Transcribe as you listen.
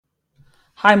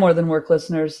Hi, More Than Work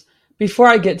listeners. Before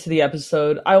I get to the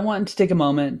episode, I want to take a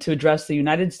moment to address the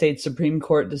United States Supreme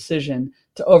Court decision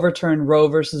to overturn Roe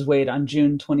v. Wade on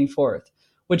June 24th,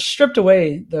 which stripped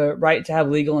away the right to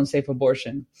have legal and safe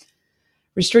abortion.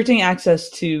 Restricting access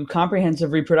to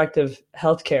comprehensive reproductive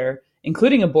health care,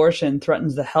 including abortion,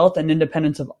 threatens the health and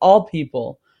independence of all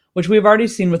people, which we've already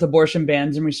seen with abortion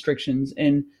bans and restrictions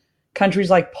in countries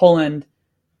like Poland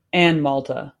and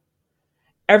Malta.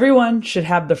 Everyone should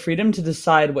have the freedom to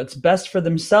decide what's best for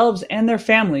themselves and their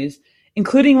families,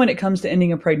 including when it comes to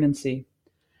ending a pregnancy.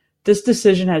 This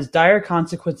decision has dire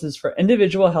consequences for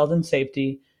individual health and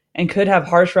safety and could have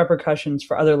harsh repercussions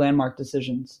for other landmark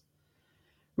decisions.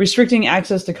 Restricting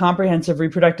access to comprehensive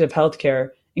reproductive health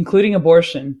care, including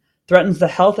abortion, threatens the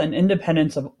health and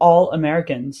independence of all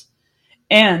Americans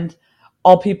and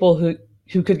all people who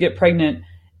could get pregnant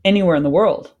anywhere in the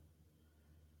world.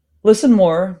 Listen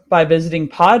more by visiting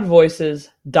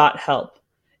podvoices.help.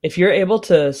 If you're able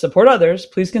to support others,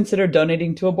 please consider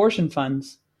donating to abortion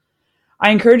funds. I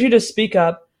encourage you to speak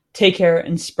up, take care,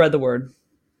 and spread the word.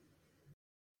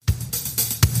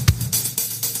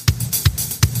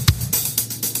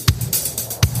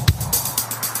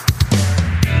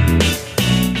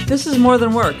 This is More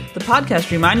Than Work, the podcast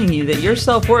reminding you that your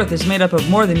self-worth is made up of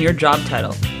more than your job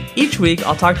title. Each week,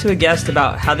 I'll talk to a guest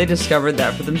about how they discovered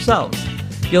that for themselves.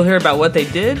 You'll hear about what they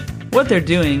did, what they're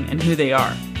doing, and who they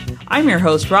are. I'm your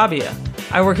host, Rabia.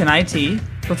 I work in IT,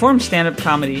 perform stand-up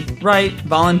comedy, write,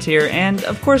 volunteer, and,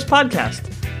 of course, podcast.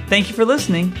 Thank you for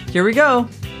listening. Here we go.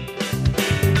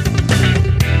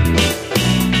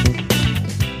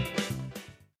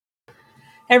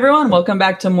 Hey everyone, welcome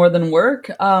back to More Than Work.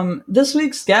 This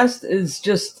week's guest is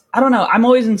just, I don't know, I'm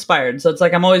always inspired. So it's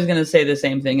like I'm always going to say the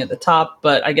same thing at the top,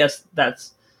 but I guess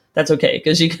that's okay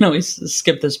because you can always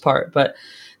skip this part. But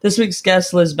this week's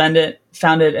guest, Liz Bendit,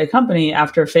 founded a company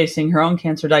after facing her own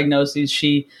cancer diagnosis.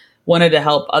 She wanted to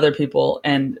help other people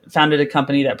and founded a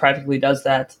company that practically does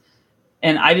that.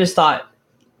 And I just thought,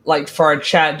 like, for our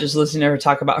chat, just listening to her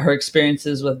talk about her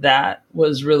experiences with that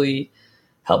was really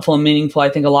helpful and meaningful. I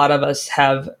think a lot of us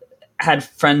have had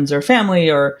friends or family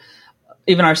or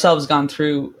even ourselves gone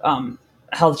through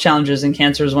health challenges, and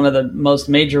cancer is one of the most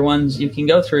major ones you can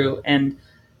go through. And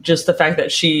just the fact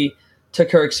that she took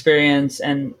her experience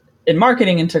and in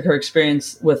marketing and took her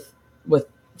experience with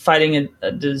fighting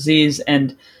a disease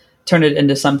and turned it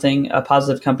into something, a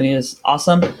positive company, is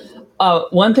awesome.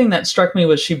 One thing that struck me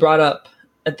was she brought up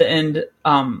at the end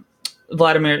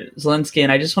Vladimir Zelensky.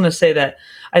 And I just want to say that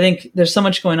I think there's so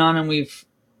much going on, and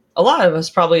a lot of us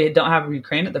probably don't have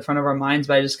Ukraine at the front of our minds,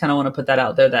 but I just kind of want to put that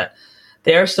out there that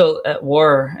they are still at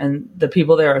war and the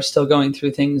people there are still going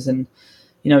through things. And,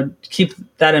 keep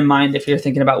that in mind if you're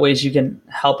thinking about ways you can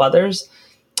help others.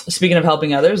 Speaking of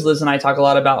helping others, Liz and I talk a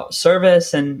lot about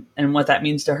service and what that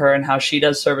means to her and how she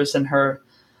does service in her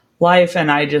life.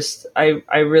 And I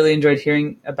really enjoyed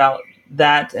hearing about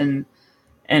that and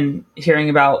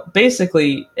hearing about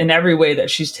basically in every way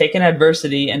that she's taken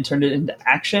adversity and turned it into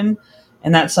action.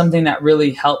 And that's something that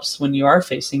really helps when you are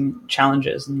facing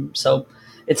challenges. And so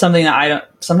it's something that I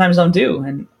sometimes don't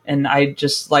do. And I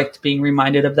just liked being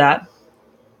reminded of that.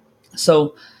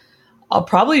 So I'll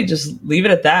probably just leave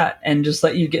it at that and just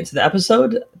let you get to the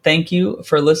episode. Thank you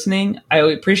for listening. I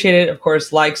appreciate it. Of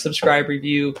course, like, subscribe,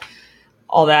 review,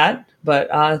 all that. But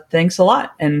thanks a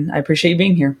lot. And I appreciate you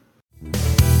being here.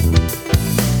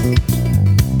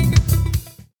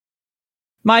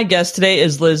 My guest today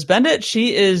is Liz Bendit.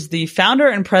 She is the founder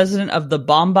and president of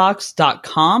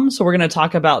thebombbox.com. So we're going to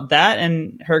talk about that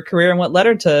and her career and what led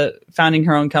her to founding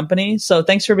her own company. So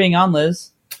thanks for being on,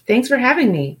 Liz. Thanks for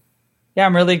having me. Yeah,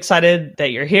 I'm really excited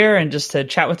that you're here and just to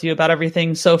chat with you about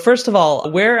everything. So first of all,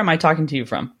 where am I talking to you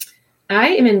from?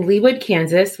 I am in Leawood,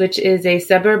 Kansas, which is a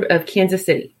suburb of Kansas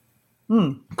City.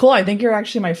 Cool. I think you're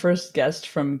actually my first guest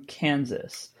from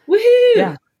Kansas. Woohoo!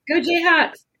 Yeah. Go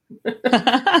Jayhawks!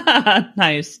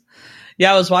 Nice.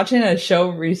 Yeah, I was watching a show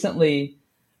recently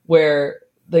where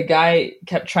the guy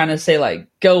kept trying to say, like,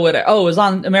 go whatever. Oh, it was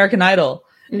on American Idol.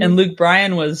 Mm-hmm. And Luke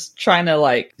Bryan was trying to,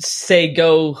 like, say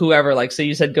go whoever. Like, so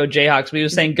you said go Jayhawks, but he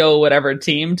was saying go whatever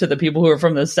team to the people who are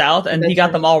from the South, and he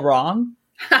got them all wrong.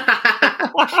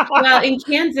 Well, in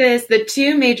Kansas, the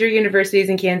two major universities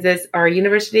in Kansas are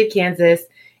University of Kansas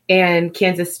and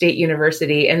Kansas State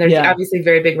University. And there's obviously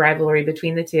very big rivalry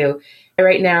between the two.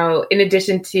 Right now, in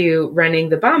addition to running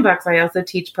the Bomb Box, I also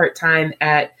teach part-time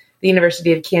at the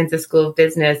University of Kansas School of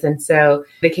Business. And so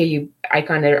the KU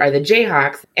icon are the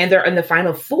Jayhawks, and they're in the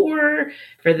Final Four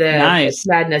for the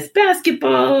Madness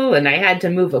basketball. And I had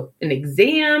to move an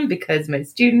exam because my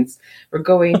students were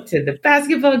going to the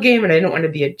basketball game and I didn't want to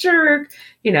be a jerk,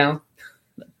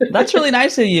 That's really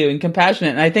nice of you and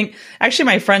compassionate. And I think actually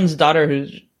my friend's daughter who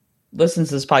listens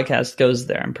to this podcast goes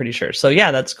there, I'm pretty sure. So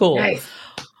yeah, that's cool. Nice.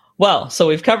 Well, so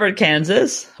we've covered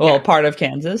Kansas, part of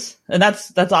Kansas, and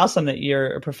that's awesome that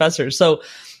you're a professor. So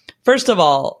first of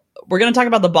all, we're going to talk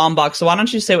about the Bomb Box. So why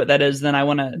don't you say what that is? Then I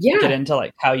want to get into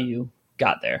like how you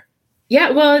got there.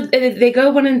 Yeah, well, they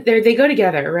go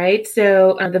together, right?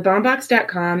 So the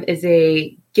bombbox.com is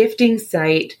a gifting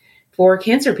site for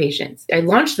cancer patients. I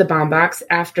launched the Bomb Box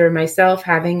after myself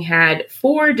having had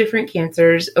 4 different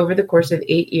cancers over the course of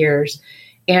 8 years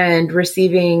and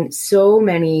receiving so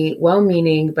many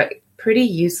well-meaning but pretty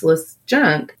useless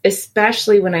junk,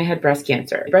 especially when I had breast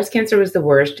cancer. Breast cancer was the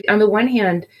worst. On the one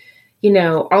hand,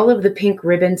 all of the pink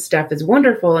ribbon stuff is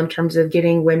wonderful in terms of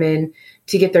getting women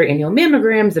to get their annual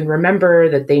mammograms and remember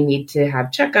that they need to have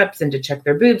checkups and to check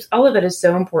their boobs. All of that is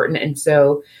so important and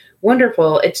so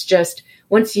wonderful. It's just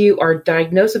once you are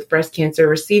diagnosed with breast cancer,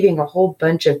 receiving a whole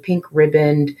bunch of pink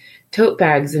ribboned tote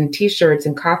bags and t-shirts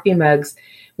and coffee mugs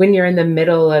when you're in the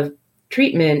middle of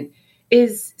treatment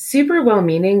is super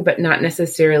well-meaning, but not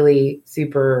necessarily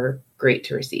super great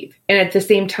to receive. And at the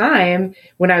same time,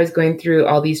 when I was going through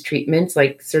all these treatments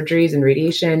like surgeries and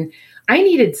radiation, I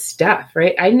needed stuff,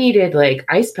 right? I needed like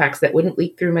ice packs that wouldn't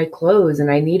leak through my clothes.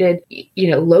 And I needed,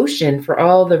 lotion for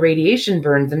all the radiation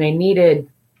burns. And I needed,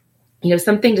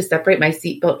 something to separate my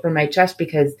seatbelt from my chest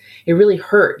because it really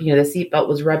hurt. The seatbelt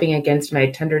was rubbing against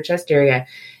my tender chest area.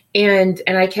 And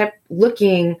I kept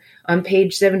looking on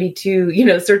page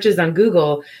 72, searches on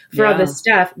Google for all this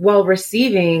stuff while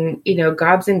receiving,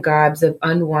 gobs and gobs of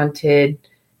unwanted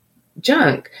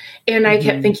junk. And I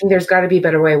kept thinking there's got to be a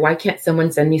better way. Why can't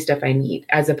someone send me stuff I need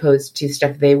as opposed to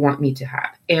stuff they want me to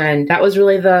have? And that was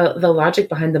really the logic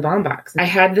behind the Bomb Box. I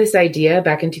had this idea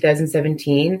back in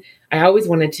 2017. I always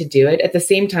wanted to do it. At the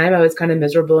same time, I was kind of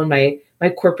miserable in my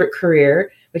corporate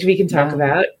career, which we can talk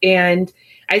about. And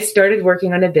I started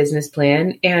working on a business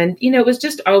plan and, it was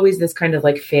just always this kind of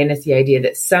like fantasy idea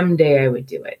that someday I would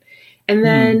do it. And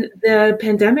then the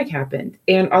pandemic happened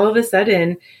and all of a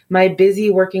sudden my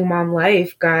busy working mom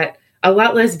life got a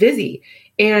lot less busy.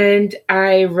 And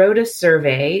I wrote a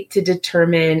survey to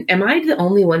determine, am I the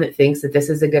only one that thinks that this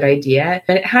is a good idea?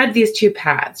 And it had these 2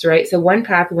 paths, right? So one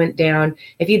path went down,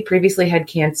 if you'd previously had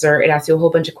cancer, it asked you a whole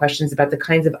bunch of questions about the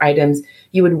kinds of items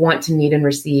you would want to need and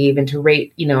receive and to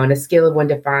rate, on a scale of 1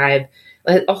 to 5,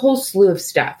 a whole slew of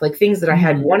stuff, like things that I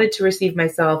had wanted to receive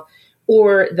myself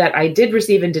or that I did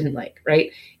receive and didn't like,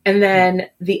 right? And then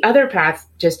the other path,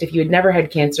 just if you had never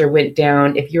had cancer, went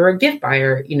down, if you're a gift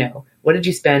buyer, what did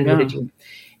you spend? What did you...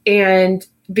 And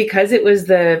because it was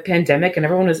the pandemic and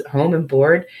everyone was home and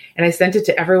bored, and I sent it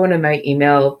to everyone in my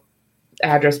email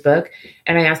address book,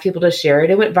 and I asked people to share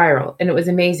it, it went viral and it was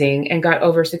amazing and got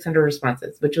over 600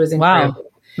 responses, which was incredible. Wow.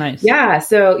 Nice. Yeah.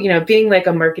 So, being like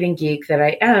a marketing geek that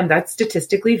I am, that's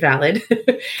statistically valid.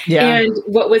 And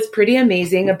what was pretty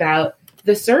amazing about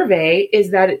the survey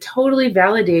is that it totally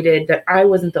validated that I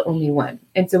wasn't the only one.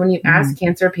 And so when you ask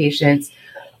cancer patients,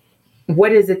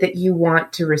 what is it that you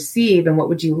want to receive and what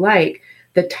would you like?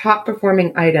 The top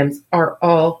performing items are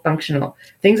all functional.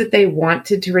 Things that they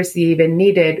wanted to receive and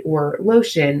needed were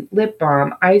lotion, lip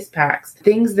balm, ice packs,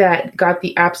 things that got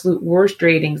the absolute worst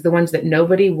ratings, the ones that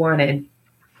nobody wanted.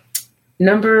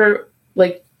 Number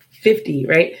 50,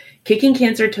 right? Kicking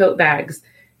Cancer tote bags,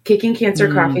 Kicking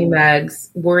Cancer coffee mugs,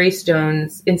 Worry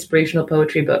Stones, inspirational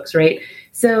poetry books, right?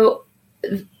 So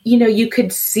you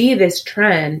could see this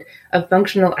trend of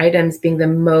functional items being the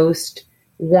most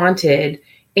wanted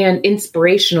and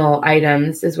inspirational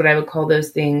items is what I would call those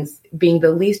things being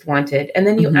the least wanted. And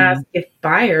then you ask if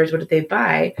buyers, what did they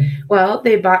buy? Well,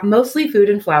 they bought mostly food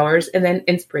and flowers and then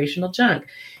inspirational junk.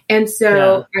 And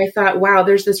so I thought, wow,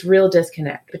 there's this real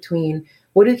disconnect between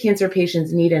what do cancer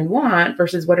patients need and want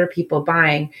versus what are people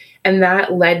buying? And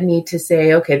that led me to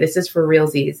say, okay, this is for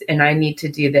realsies and I need to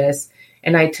do this.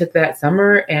 And I took that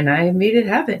summer and I made it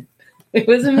happen. It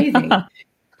was amazing.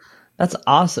 That's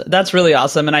awesome. That's really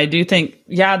awesome. And I do think,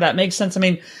 that makes sense. I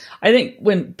mean, I think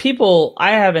when people,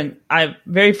 I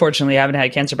very fortunately haven't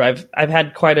had cancer, but I've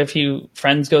had quite a few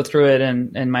friends go through it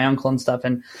and my uncle and stuff.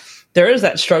 And there is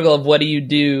that struggle of what do you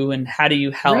do and how do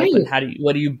you help and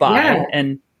what do you buy?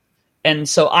 And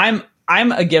so I'm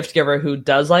a gift giver who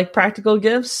does like practical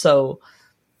gifts. So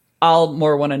I'll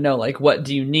more want to know, like, what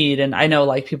do you need? And I know,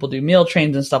 like, people do meal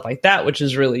trains and stuff like that, which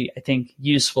is really, I think,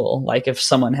 useful, like, if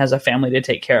someone has a family to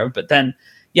take care of. But then,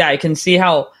 I can see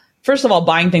how, first of all,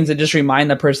 buying things that just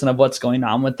remind the person of what's going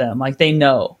on with them. Like, they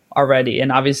know already.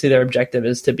 And obviously their objective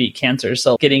is to beat cancer.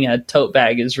 So getting a tote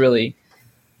bag is really,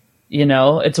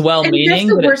 it's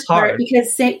well-meaning, but it's hard.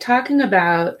 Because talking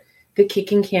about the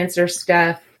Kicking Cancer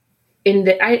stuff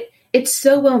it's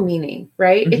so well-meaning,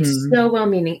 right? Mm-hmm. It's so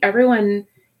well-meaning. Everyone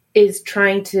is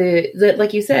trying to,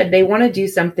 like you said, they want to do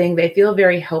something. They feel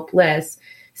very helpless.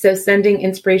 So sending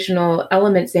inspirational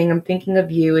elements saying, I'm thinking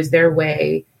of you, is their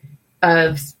way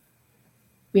of,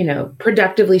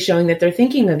 productively showing that they're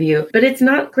thinking of you. But it's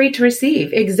not great to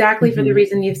receive, exactly mm-hmm. for the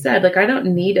reason you've said. Like, I don't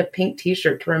need a pink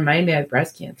t-shirt to remind me I have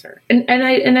breast cancer. And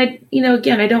I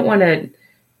again, I don't want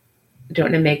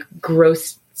to make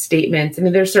gross statements. I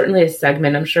mean, there's certainly a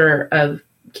segment, I'm sure, of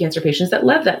cancer patients that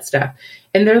love that stuff.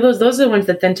 And those are the ones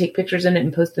that then take pictures in it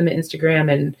and post them to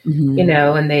Instagram and, mm-hmm.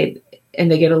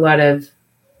 And they get a lot of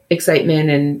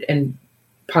excitement and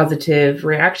positive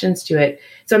reactions to it.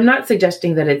 So I'm not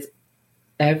suggesting that it's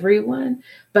everyone,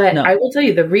 but no. I will tell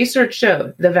you, the research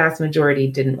showed the vast majority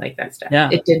didn't like that stuff. Yeah.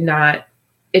 It did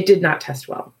not test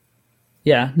well.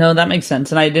 Yeah, no, that makes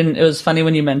sense. And it was funny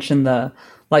when you mentioned the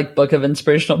book of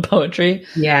inspirational poetry.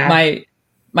 Yeah.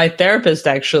 My therapist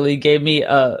actually gave me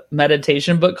a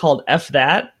meditation book called F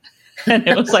That. And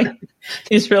it was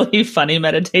these really funny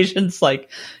meditations,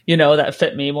 that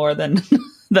fit me more than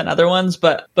other ones.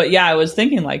 But yeah, I was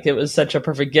thinking it was such a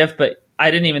perfect gift, but I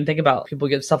didn't even think about people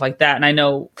get stuff like that. And I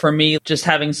know for me, just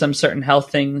having some certain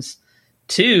health things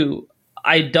too,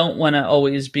 I don't want to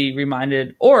always be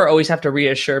reminded or always have to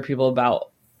reassure people about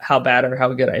how bad or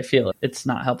how good I feel. It's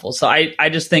not helpful. So I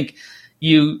just think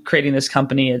you creating this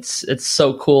company, it's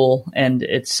so cool and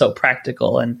it's so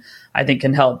practical, and I think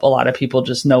can help a lot of people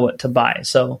just know what to buy.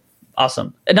 So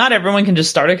awesome. Not everyone can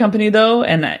just start a company though.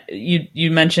 And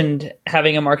you mentioned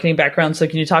having a marketing background. So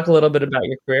can you talk a little bit about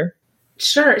your career?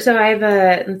 Sure. So I have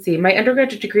my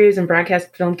undergraduate degree is in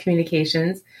broadcast film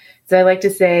communications. So I like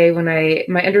to say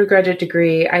my undergraduate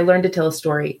degree, I learned to tell a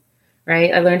story,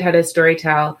 right? I learned how to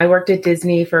storytell. I worked at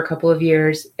Disney for a couple of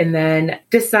years and then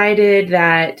decided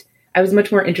that I was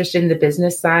much more interested in the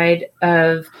business side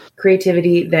of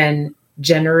creativity than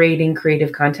generating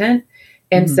creative content.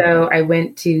 And mm-hmm. so I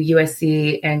went to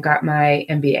USC and got my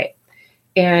MBA.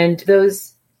 And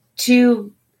those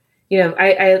two,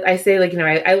 I say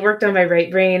I worked on my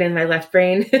right brain and my left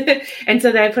brain. And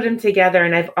so that I put them together,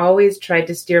 and I've always tried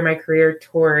to steer my career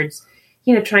towards,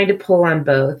 trying to pull on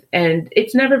both. And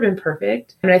it's never been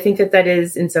perfect. And I think that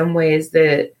is in some ways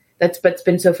that's what's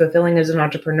been so fulfilling as an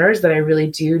entrepreneur, is that I really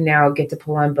do now get to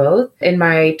pull on both. In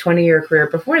my 20-year career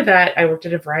before that, I worked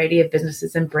at a variety of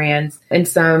businesses and brands, and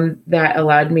some that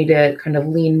allowed me to kind of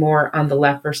lean more on the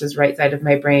left versus right side of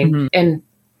my brain. Mm-hmm. And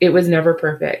it was never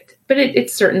perfect, but it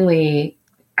certainly,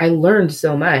 I learned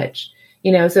so much,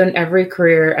 so in every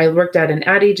career, I worked at an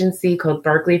ad agency called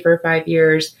Barkley for 5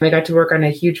 years. I got to work on a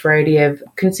huge variety of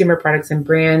consumer products and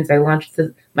brands. I launched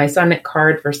my Sonic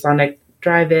card for Sonic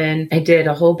Drive-In. I did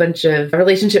a whole bunch of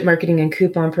relationship marketing and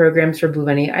coupon programs for Blue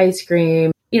Bunny ice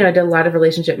cream. I did a lot of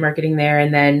relationship marketing there.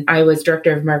 And then I was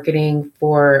director of marketing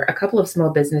for a couple of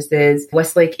small businesses.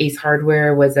 Westlake Ace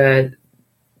Hardware was a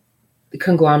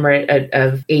conglomerate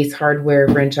of Ace Hardware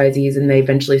franchisees, and they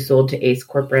eventually sold to Ace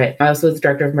Corporate. I also was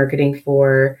director of marketing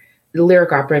for the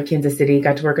Lyric Opera of Kansas City,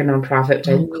 got to work in a nonprofit, which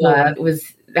I love.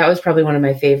 That was probably one of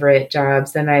my favorite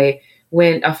jobs. Then I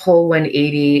went a whole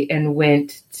 180 and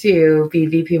went to be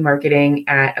VP marketing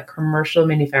at a commercial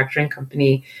manufacturing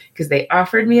company because they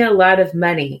offered me a lot of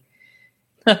money.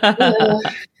 That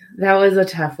was a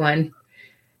tough one.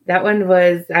 That one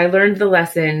was, I learned the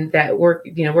lesson that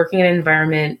working in an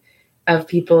environment of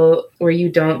people where you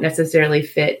don't necessarily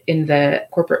fit in the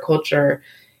corporate culture,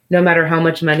 no matter how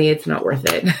much money, it's not worth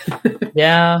it.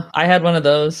 Yeah, I had one of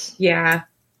those. Yeah.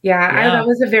 That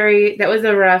was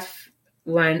a rough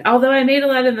one. Although I made a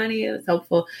lot of money, it was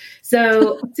helpful.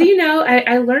 So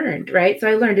I learned, right? So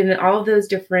I learned in all of those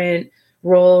different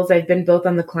roles. I've been both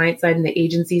on the client side and the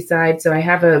agency side. So I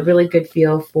have a really good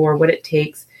feel for what it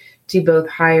takes to both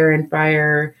hire and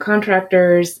fire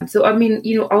contractors. So,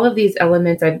 all of these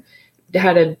elements, I've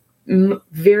had a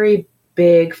very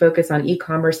big focus on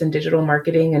e-commerce and digital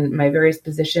marketing and my various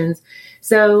positions.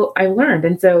 So I learned.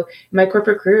 And so my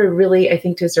corporate career really, I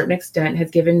think to a certain extent, has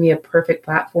given me a perfect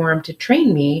platform to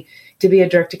train me to be a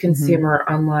direct-to-consumer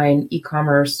online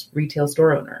e-commerce retail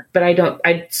store owner. But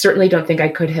I certainly don't think I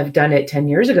could have done it 10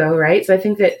 years ago, right? So I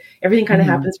think that everything kind of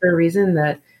happens for a reason.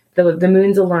 The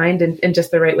moons aligned in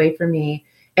just the right way for me.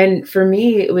 And for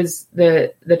me, it was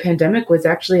the pandemic was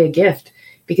actually a gift,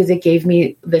 because it gave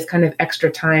me this kind of extra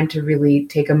time to really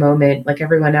take a moment, like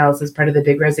everyone else, as part of the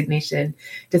big resignation,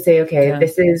 to say, okay,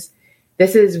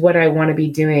 this is what I want to be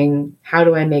doing. How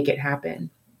do I make it happen?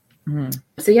 Mm-hmm.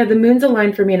 So the moons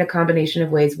aligned for me in a combination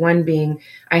of ways. One being,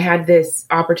 I had this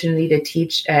opportunity to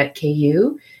teach at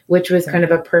KU, which was kind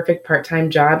of a perfect part-time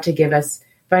job to give us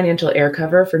financial air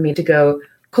cover for me to go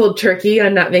cold turkey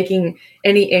on not making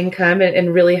any income,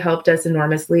 and really helped us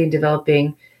enormously in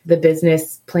developing the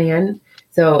business plan.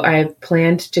 So I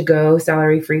planned to go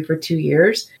salary free for 2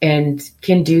 years and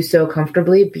can do so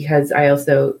comfortably because I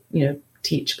also,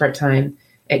 teach part-time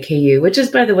at KU, which is,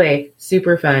 by the way,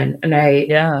 super fun. And I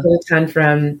get a ton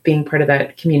from being part of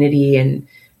that community, and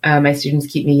my students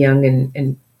keep me young.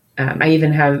 And I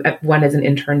even have one as an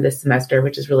intern this semester,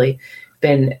 which has really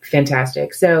been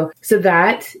fantastic. So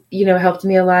that, helped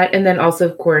me a lot. And then also,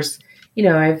 of course,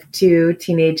 I have 2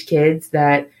 teenage kids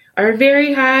that are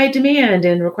very high demand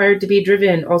and required to be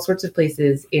driven all sorts of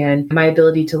places. And my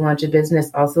ability to launch a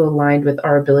business also aligned with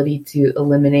our ability to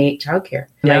eliminate childcare.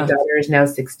 Yeah. My daughter is now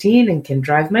 16 and can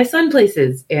drive my son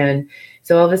places. And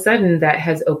so all of a sudden that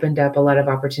has opened up a lot of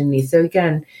opportunities. So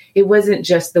again, it wasn't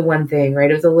just the one thing,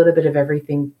 right? It was a little bit of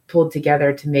everything pulled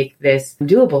together to make this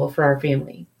doable for our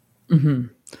family. Mm-hmm.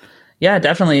 Yeah,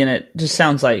 definitely. And it just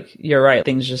sounds like you're right.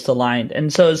 Things just aligned.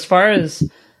 And so as far as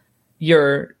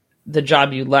the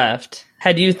job you left,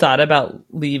 had you thought about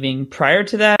leaving prior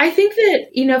to that? I think that,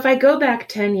 if I go back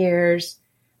 10 years,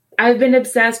 I've been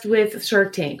obsessed with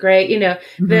Shark Tank, right?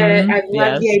 I've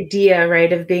loved the idea,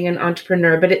 right, of being an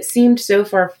entrepreneur, but it seemed so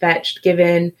far-fetched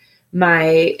given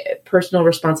my personal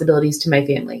responsibilities to my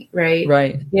family, right?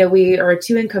 Right. We are a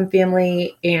 2-income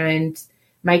family, and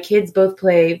my kids both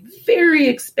play very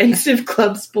expensive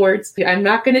club sports. I'm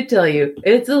not going to tell you.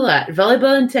 It's a lot.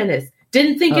 Volleyball and tennis.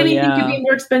 Didn't think anything could be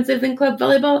more expensive than club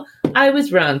volleyball. I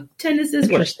was wrong. Tennis is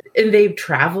worse. And they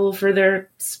travel for their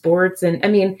sports. And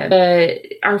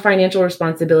our financial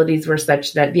responsibilities were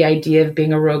such that the idea of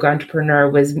being a rogue entrepreneur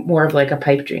was more of like a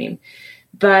pipe dream.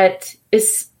 But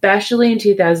especially in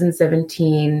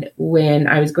 2017, when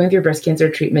I was going through breast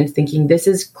cancer treatment, thinking this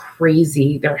is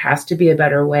crazy, there has to be a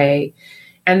better way.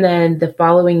 And then the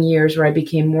following years where I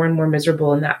became more and more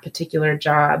miserable in that particular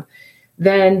job,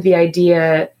 then the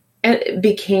idea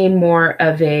became more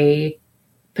of a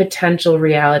potential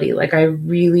reality. Like I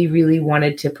really, really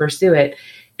wanted to pursue it.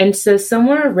 And so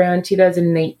somewhere around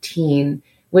 2019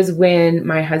 was when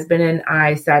my husband and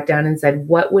I sat down and said,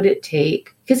 what would it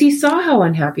take? Because he saw how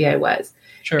unhappy I was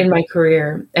in my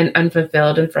career and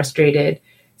unfulfilled and frustrated.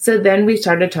 So then we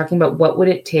started talking about what would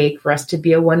it take for us to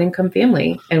be a 1-income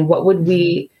family, and what would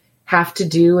we have to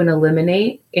do and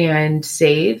eliminate and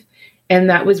save. And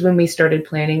that was when we started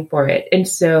planning for it. And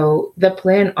so the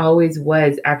plan always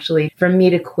was actually for me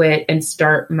to quit and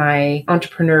start my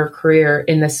entrepreneur career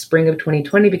in the spring of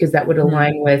 2020, because that would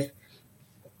align with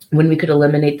when we could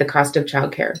eliminate the cost of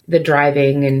childcare, the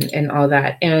driving and all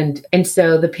that. And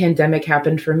so the pandemic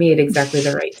happened for me at exactly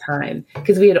the right time,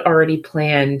 because we had already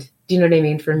planned, do you know what I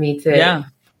mean? For me to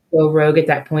go rogue at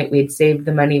that point, we had saved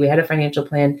the money, we had a financial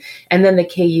plan. And then the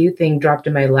KU thing dropped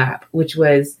in my lap, which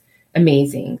was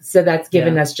amazing. So that's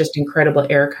given us just incredible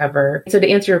air cover. So to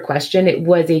answer your question, it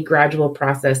was a gradual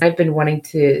process. I've been wanting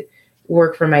to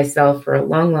work for myself for a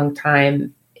long, long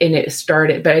time. And it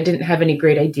started, but I didn't have any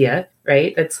great idea,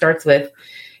 right? That starts with,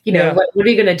 what are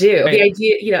you going to do? Right. The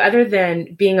idea, other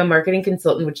than being a marketing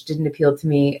consultant, which didn't appeal to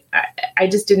me, I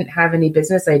just didn't have any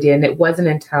business idea. And it wasn't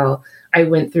until I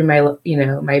went through my,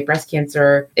 my breast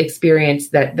cancer experience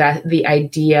that the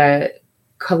idea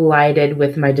collided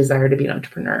with my desire to be an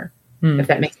entrepreneur. If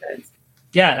that makes sense.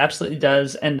 Yeah, it absolutely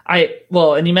does. And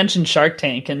and you mentioned Shark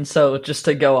Tank. And so just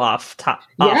to go off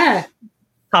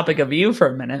topic of you for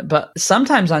a minute, but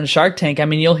sometimes on Shark Tank,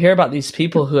 you'll hear about these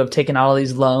people who have taken all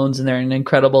these loans and they're in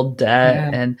incredible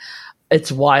debt. And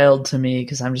it's wild to me,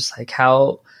 because I'm just like,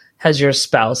 how has your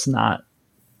spouse not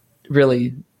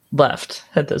really left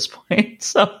at this point?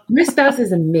 So my spouse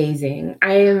is amazing.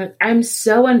 I'm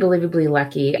so unbelievably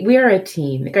lucky. We are a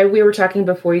team. We were talking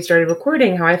before you started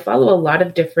recording how I follow a lot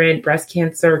of different breast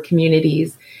cancer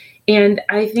communities. And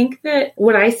I think that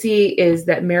what I see is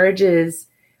that marriages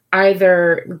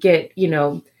either get,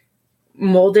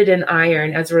 molded in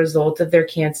iron as a result of their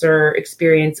cancer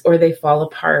experience, or they fall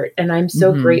apart. And I'm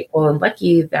so grateful and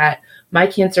lucky that my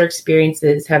cancer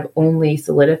experiences have only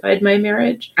solidified my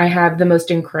marriage. I have the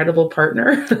most incredible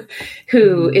partner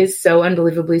who is so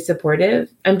unbelievably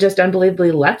supportive. I'm just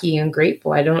unbelievably lucky and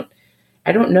grateful. I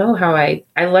don't know how I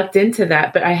lucked into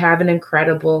that, but I have an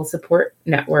incredible support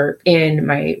network in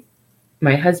my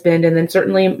husband, and then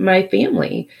certainly my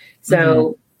family.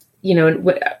 So,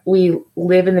 we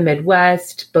live in the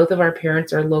Midwest. Both of our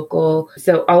parents are local.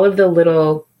 So all of the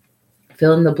little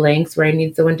fill in the blanks where I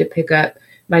need someone to pick up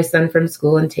my son from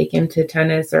school and take him to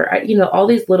tennis, or, all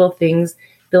these little things,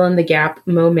 fill in the gap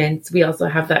moments. We also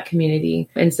have that community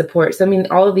and support. So,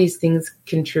 all of these things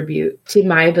contribute to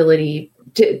my ability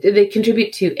they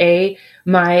contribute to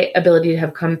my ability to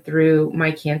have come through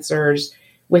my cancers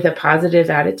with a positive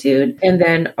attitude. And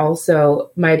then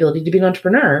also my ability to be an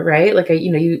entrepreneur, right? Like,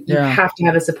 you have to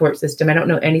have a support system. I don't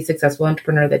know any successful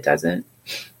entrepreneur that doesn't.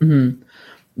 Mm-hmm.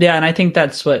 Yeah. And I think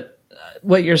that's what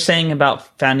you're saying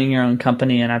about founding your own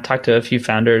company. And I've talked to a few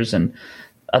founders and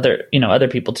other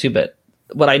people too. But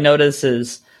what I notice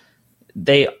is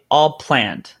they all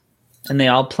planned, and they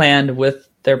all planned with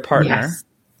their partner.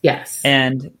 Yes.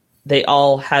 And they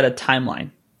all had a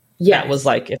timeline. Yeah, it was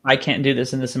like, if I can't do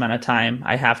this in this amount of time,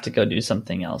 I have to go do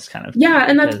something else, kind of. Yeah,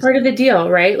 and that's part of the deal,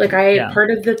 right? Like part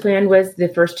of the plan was the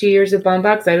first 2 years of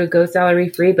BombBox, I would go salary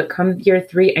free, but come year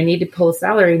 3, I need to pull a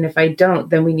salary. And if I don't,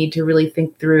 then we need to really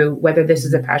think through whether this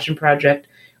is a passion project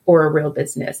or a real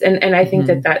business. And I think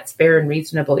that that's fair and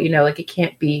reasonable. Like it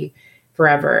can't be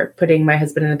forever putting my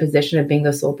husband in the position of being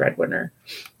the sole breadwinner.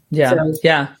 Yeah.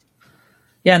 Yeah.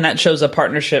 And that shows a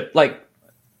partnership, like,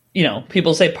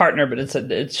 people say partner, but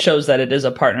it shows that it is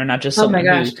a partner, not just someone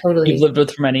totally. you've lived with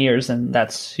for many years and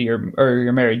that's you're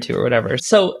married to or whatever.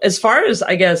 So as far as,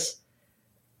 I guess,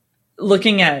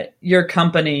 looking at your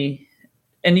company,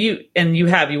 and you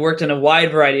worked in a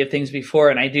wide variety of things before.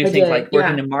 And I think like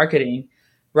working in marketing,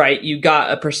 right? You got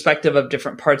a perspective of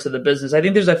different parts of the business. I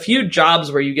think there's a few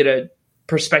jobs where you get a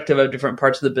perspective of different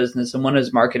parts of the business, and one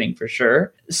is marketing for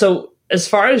sure. So as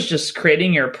far as just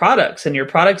creating your products and your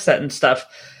product set and stuff,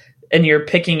 and you're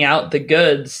picking out the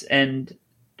goods and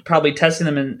probably testing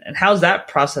them. And how's that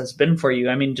process been for you?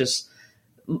 I mean, just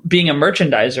being a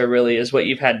merchandiser really is what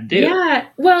you've had to do. Yeah.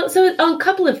 Well, so a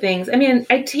couple of things. I mean,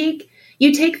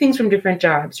 you take things from different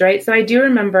jobs, right? So I do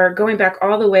remember going back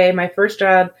all the way. My first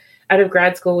job out of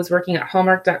grad school was working at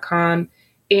Hallmark.com.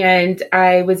 And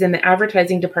I was in the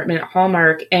advertising department at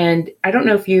Hallmark. And I don't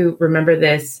know if you remember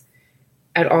this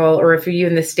at all, or if you're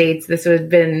in the States, this would have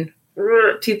been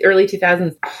early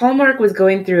 2000s. Hallmark was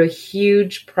going through a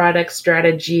huge product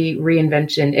strategy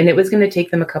reinvention, and it was going to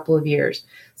take them a couple of years.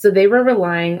 So they were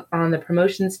relying on the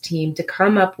promotions team to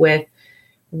come up with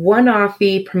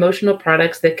one-offy promotional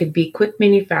products that could be quick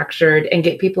manufactured and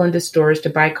get people into stores to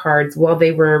buy cards while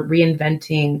they were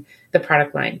reinventing the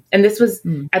product line. And this was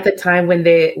at the time when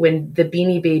the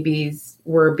Beanie Babies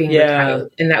were being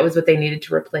retired, and that was what they needed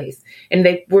to replace. And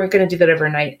they weren't going to do that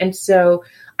overnight. And so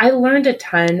I learned a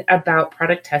ton about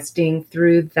product testing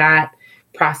through that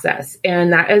process.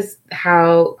 And that is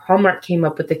how Hallmark came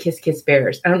up with the Kiss Kiss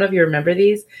bears. I don't know if you remember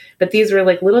these, but these were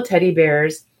like little teddy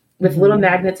bears with little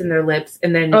magnets in their lips.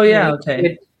 And then you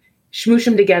would smoosh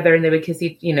them together and they would kiss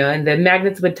each, and the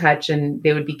magnets would touch and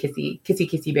they would be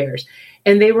kissy bears.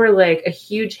 And they were like a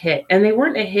huge hit. And they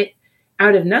weren't a hit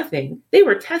out of nothing. They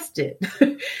were tested.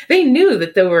 They knew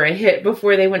that they were a hit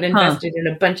before they went and invested in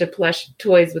a bunch of plush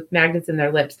toys with magnets in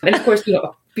their lips. And of course,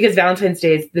 because Valentine's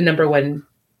Day is the number one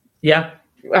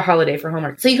holiday for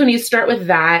Hallmark. So when you start with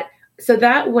that, so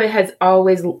that has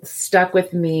always stuck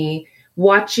with me,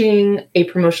 watching a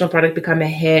promotional product become a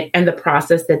hit and the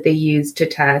process that they used to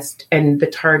test and the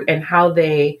target and how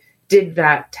they did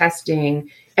that testing.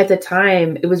 At the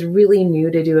time, it was really new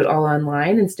to do it all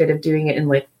online instead of doing it in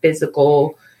like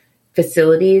physical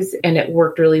facilities. And it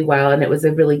worked really well. And it was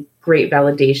a really great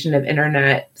validation of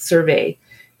internet survey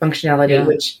functionality,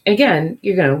 which again,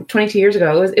 22 years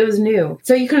ago, it was new.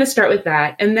 So you kind of start with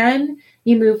that. And then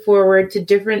you move forward to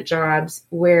different jobs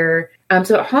where,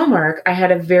 so at Hallmark, I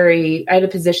had a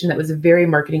position that was very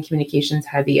marketing communications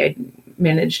heavy. I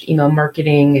managed email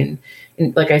marketing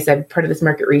and like I said, part of this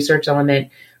market research element,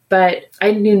 but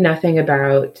I knew nothing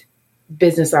about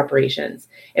business operations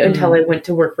until I went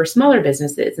to work for smaller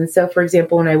businesses. And so, for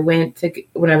example, when I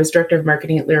was director of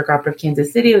marketing at Lyric Opera of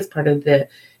Kansas City, I was part of the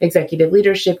executive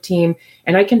leadership team,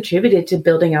 and I contributed to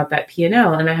building out that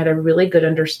P&L. And I had a really good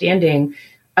understanding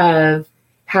of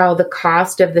how the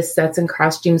cost of the sets and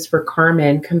costumes for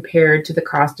Carmen compared to the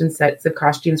cost and sets of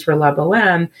costumes for La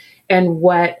Boheme, and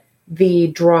what the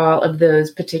draw of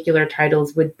those particular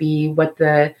titles would be, what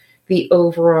the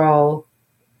overall,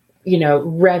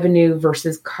 revenue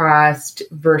versus cost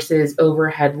versus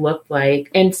overhead looked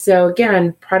like. And so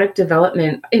again, product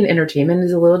development in entertainment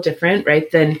is a little different,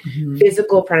 right, than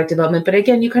physical product development. But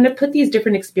again, you kind of put these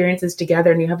different experiences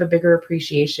together and you have a bigger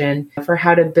appreciation for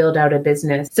how to build out a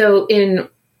business. So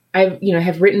I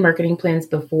have written marketing plans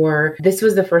before. This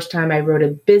was the first time I wrote a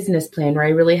business plan where I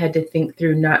really had to think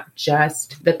through not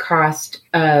just the cost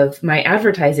of my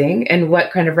advertising and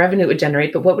what kind of revenue it would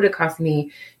generate, but what would it cost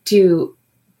me to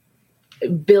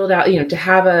build out, to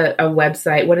have a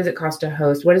website? What does it cost to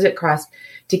host? What does it cost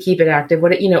to keep it active?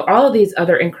 All of these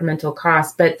other incremental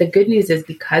costs. But the good news is,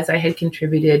 because I had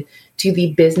contributed to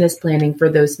the business planning for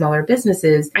those smaller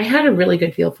businesses, I had a really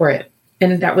good feel for it.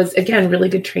 And that was, again, really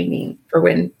good training for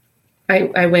when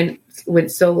I went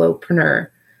solopreneur.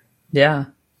 Yeah.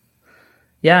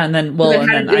 Yeah. And then, well, So and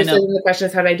then I know. So the question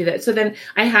is, how do I do that? So then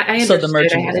I understood,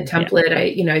 I had a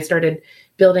template. I started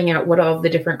building out what all of the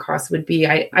different costs would be.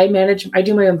 I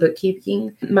do my own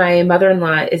bookkeeping. My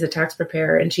mother-in-law is a tax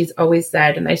preparer, and she's always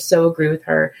said, and I so agree with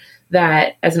her,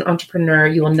 that as an entrepreneur,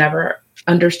 you will never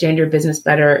understand your business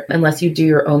better unless you do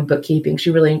your own bookkeeping.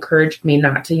 She really encouraged me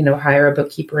not to, hire a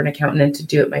bookkeeper, an accountant, and to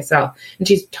do it myself. And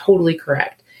she's totally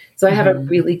correct. So I have a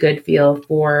really good feel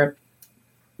for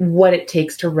what it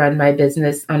takes to run my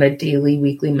business on a daily,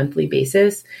 weekly, monthly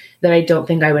basis that I don't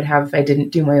think I would have if I didn't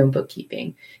do my own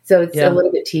bookkeeping. So it's a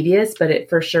little bit tedious, but it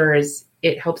for sure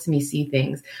it helps me see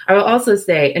things. I will also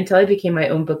say, until I became my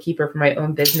own bookkeeper for my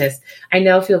own business, I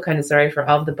now feel kind of sorry for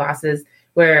all of the bosses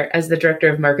where, as the director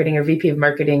of marketing or VP of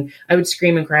marketing, I would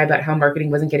scream and cry about how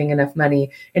marketing wasn't getting enough money.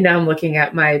 And now I'm looking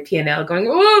at my P&L going,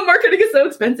 oh, marketing is so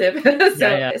expensive.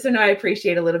 So now I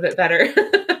appreciate a little bit better.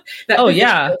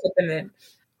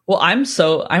 Well,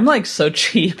 I'm like so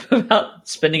cheap about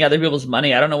spending other people's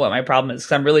money. I don't know what my problem is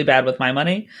because I'm really bad with my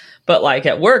money. But like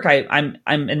at work, I'm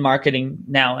in marketing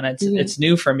now, and it's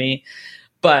new for me.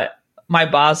 But my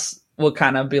boss will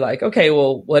kind of be like, okay,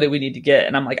 well, what do we need to get?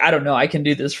 And I'm like, I don't know. I can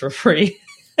do this for free.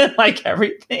 Like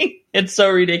everything. It's so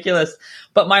ridiculous.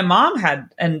 But my mom had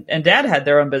and dad had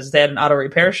their own business. They had an auto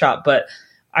repair shop. But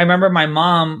I remember my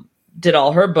mom did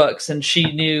all her books, and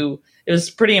she knew. It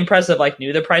was pretty impressive, like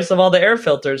knew the price of all the air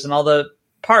filters and all the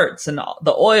parts and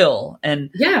the oil and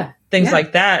things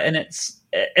like that.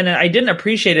 And I didn't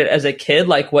appreciate it as a kid,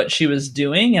 like what she was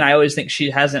doing. And I always think she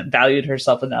hasn't valued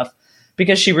herself enough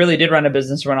because she really did run a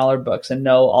business, run all her books and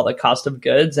know all the cost of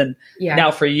goods. And now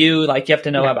for you, like you have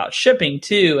to know about shipping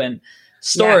too and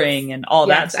storing and all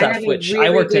that stuff, which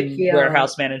I worked in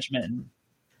warehouse management. And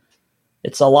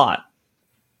it's a lot.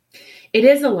 It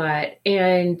is a lot.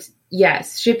 And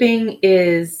yes, shipping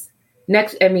is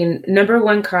next. I mean, number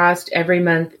one cost every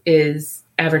month is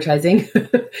advertising.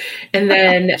 And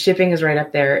then shipping is right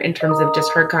up there in terms of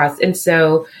just hard costs. And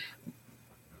so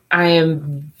I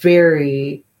am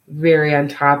very, very on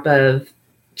top of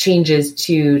changes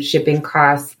to shipping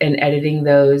costs and editing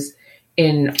those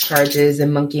in charges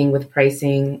and monkeying with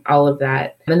pricing, all of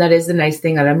that. And that is the nice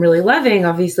thing that I'm really loving,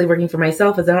 obviously working for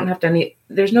myself, is I don't have to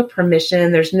there's no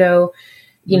permission. There's no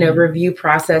review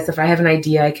process. If I have an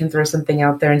idea, I can throw something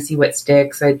out there and see what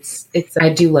sticks. I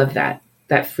do love that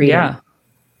freedom.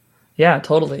 Yeah,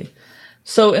 totally.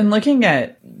 So in looking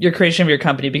at your creation of your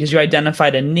company, because you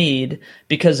identified a need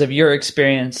because of your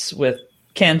experience with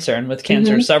cancer and with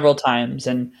cancer several times,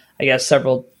 and I guess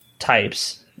several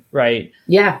types, right?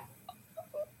 Yeah.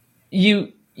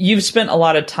 You've spent a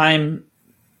lot of time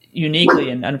uniquely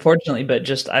and unfortunately, but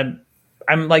just, I'm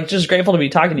like just grateful to be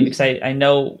talking to you because I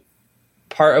know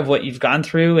part of what you've gone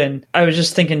through. And I was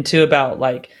just thinking too about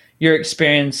like your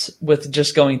experience with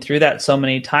just going through that so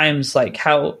many times. Like,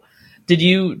 how did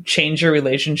you change your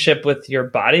relationship with your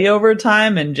body over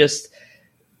time and just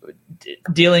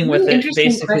dealing with it,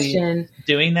 basically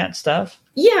doing that stuff?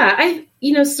 Yeah,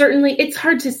 certainly it's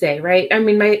hard to say, right? I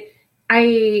mean,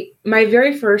 my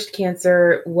very first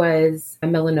cancer was a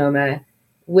melanoma,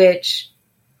 which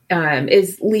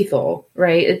is lethal,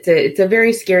 right? It's a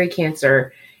very scary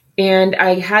cancer. And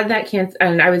I had that cancer,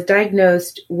 and I was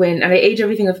diagnosed when I age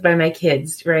everything up by my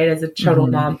kids, right? As a total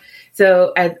mom.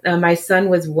 So my son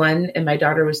was 1 and my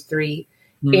daughter was 3.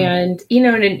 And, so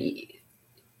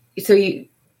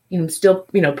still,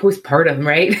 postpartum,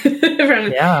 right? from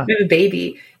the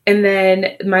baby. And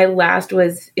then my last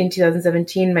was in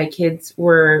 2017. My kids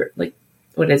were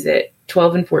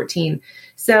 12 and 14.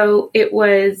 So it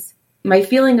was my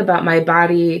feeling about my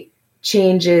body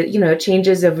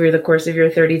changes over the course of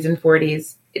your 30s and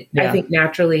 40s, I think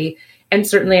naturally. And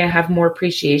certainly I have more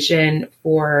appreciation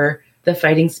for the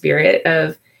fighting spirit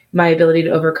of my ability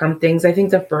to overcome things. I think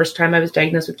the first time I was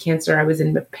diagnosed with cancer, I was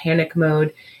in panic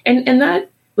mode. And that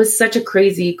was such a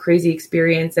crazy, crazy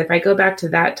experience. If I go back to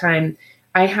that time,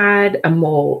 I had a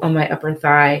mole on my upper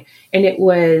thigh, and it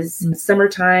was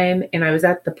summertime, and I was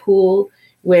at the pool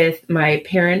with my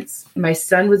parents. My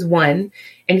son was 1,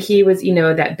 and he was,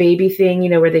 that baby thing,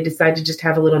 where they decide to just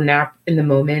have a little nap in the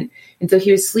moment. And so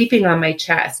he was sleeping on my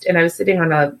chest, and I was sitting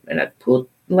in a pool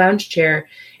lounge chair,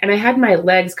 and I had my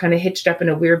legs kind of hitched up in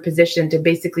a weird position to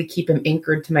basically keep him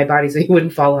anchored to my body so he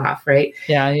wouldn't fall off, right?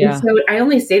 Yeah. And so I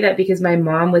only say that because my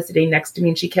mom was sitting next to me,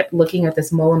 and she kept looking at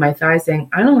this mole on my thigh saying,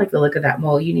 I don't like the look of that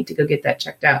mole. You need to go get that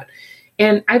checked out.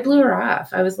 And I blew her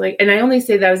off. I was like, and I only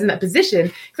say that I was in that position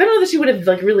because I don't know that she would have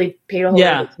really paid a whole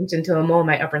lot of attention to a mole on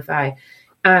my upper thigh.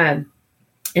 And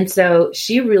so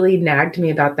she really nagged me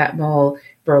about that mole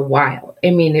for a while. I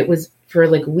mean, it was for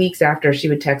like weeks after, she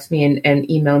would text me and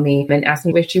email me and ask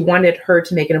me if she wanted her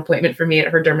to make an appointment for me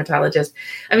at her dermatologist.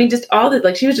 I mean, just all that,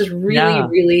 like she was just really,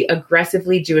 really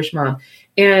aggressively Jewish mom.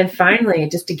 And finally,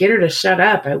 just to get her to shut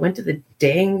up, I went to the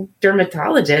dang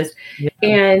dermatologist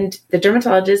and the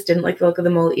dermatologist didn't like the look of the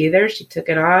mole either. She took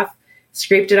it off,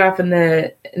 scraped it off in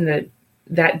the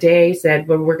that day, said,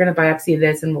 well, we're going to biopsy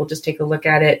this and we'll just take a look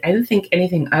at it. I didn't think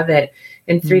anything of it.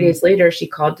 And 3 days later, she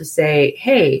called to say,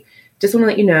 hey, just want to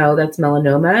let you know that's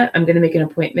melanoma. I'm going to make an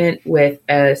appointment with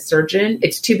a surgeon.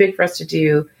 It's too big for us to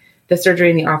do the surgery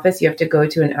in the office. You have to go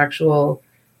to an actual,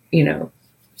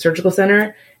 surgical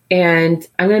center. And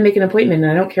I'm going to make an appointment.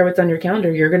 And I don't care what's on your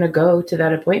calendar. You're going to go to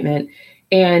that appointment.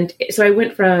 And so I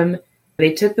went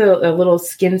they took a little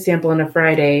skin sample on a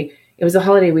Friday. It was a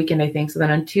holiday weekend, I think. So then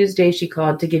on Tuesday, she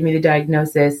called to give me the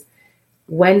diagnosis.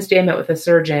 Wednesday, I met with a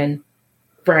surgeon.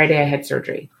 Friday, I had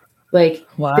surgery. Like,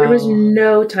 There was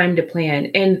no time to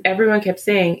plan. And everyone kept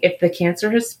saying, if the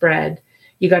cancer has spread,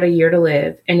 you got a year to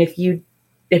live. And if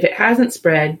it hasn't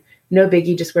spread, no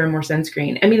biggie, just wear more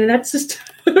sunscreen. I mean, that's just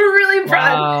a really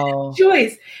broad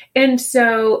choice. And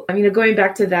so, going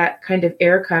back to that kind of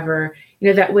air cover,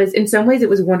 that was, in some ways, it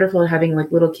was wonderful having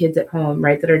like little kids at home,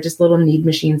 right? That are just little need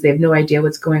machines. They have no idea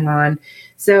what's going on.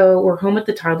 So we're home with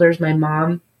the toddlers. My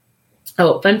mom,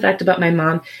 fun fact about my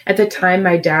mom. At the time,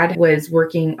 my dad was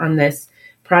working on this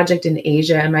project in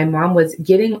Asia, and my mom was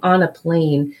getting on a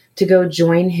plane to go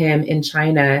join him in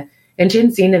China. And she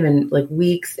hadn't seen him in like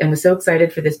weeks and was so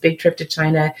excited for this big trip to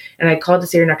China. And I called to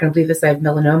say, you're not going to believe this. I have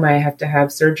melanoma. I have to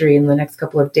have surgery in the next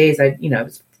couple of days. I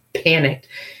was panicked.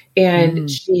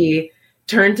 And she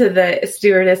turned to the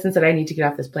stewardess and said, I need to get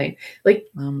off this plane. Like,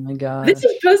 oh my God. This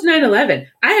is post 9/11.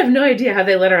 I have no idea how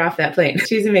they let her off that plane.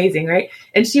 She's amazing, right?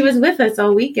 And she was with us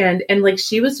all weekend. And like,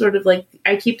 she was sort of like,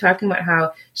 I keep talking about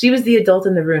how she was the adult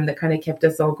in the room that kind of kept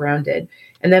us all grounded.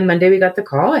 And then Monday we got the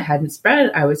call. It hadn't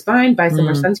spread. I was fine. Buy some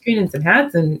more sunscreen and some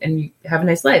hats and you have a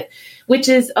nice life, which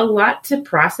is a lot to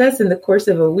process in the course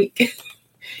of a week.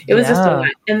 It was just a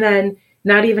lot. And then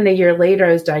not even a year later,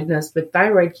 I was diagnosed with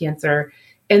thyroid cancer.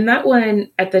 And that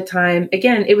one at the time,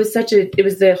 again, it was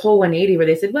the whole 180 where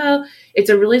they said, well, it's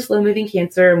a really slow moving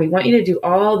cancer and we want you to do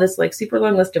all this like super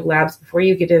long list of labs before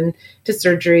you get into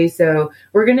surgery. So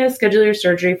we're going to schedule your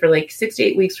surgery for like 6 to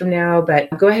 8 weeks from now, but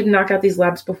go ahead and knock out these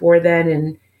labs before then.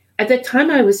 And at the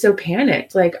time I was so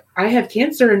panicked, like I have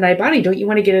cancer in my body. Don't you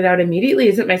want to get it out immediately?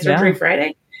 Isn't my surgery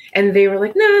Friday? And they were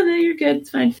like, no, you're good.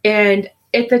 It's fine. And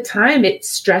at the time, it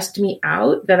stressed me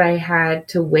out that I had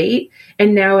to wait.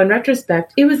 And now in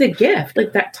retrospect, it was a gift.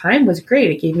 Like that time was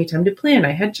great. It gave me time to plan.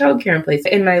 I had childcare in place.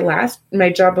 In my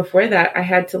job before that, I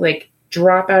had to like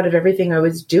drop out of everything I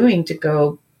was doing to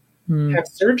go have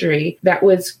surgery. That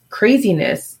was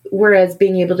craziness. Whereas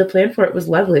being able to plan for it was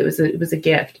lovely. It was a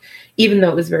gift, even though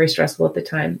it was very stressful at the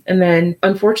time. And then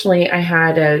unfortunately, I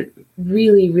had a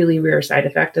really, really rare side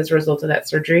effect as a result of that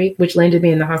surgery, which landed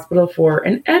me in the hospital for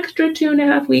an extra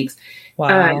 2.5 weeks.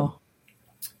 Wow.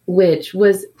 Which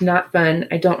was not fun.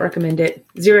 I don't recommend it.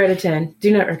 0 out of 10.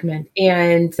 Do not recommend.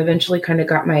 And eventually kind of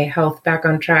got my health back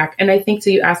on track. And I think, so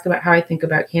you ask about how I think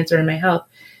about cancer and my health.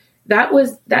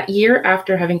 That year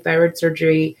after having thyroid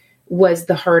surgery was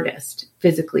the hardest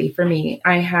physically for me.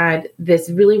 I had this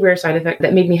really rare side effect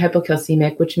that made me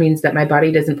hypocalcemic, which means that my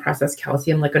body doesn't process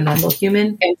calcium like a normal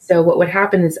human. And so what would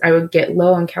happen is I would get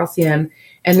low on calcium,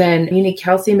 and then you need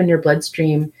calcium in your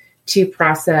bloodstream to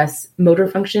process motor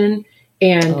function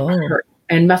and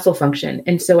muscle function.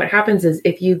 And so what happens is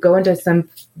if you go into some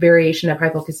variation of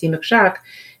hypocalcemic shock,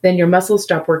 then your muscles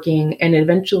stop working and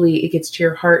eventually it gets to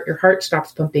your heart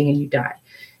stops pumping and you die.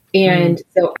 And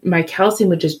so my calcium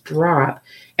would just drop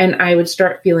and I would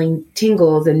start feeling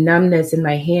tingles and numbness in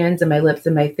my hands and my lips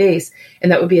and my face.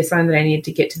 And that would be a sign that I needed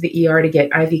to get to the ER to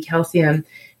get IV calcium.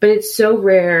 But it's so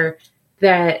rare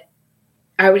that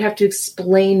I would have to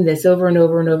explain this over and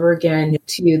over and over again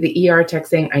to the ER tech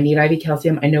saying, I need IV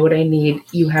calcium. I know what I need.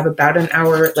 You have about an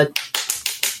hour.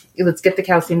 Let's get the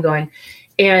calcium going.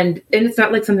 And it's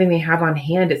not like something they have on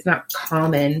hand. It's not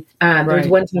common. There was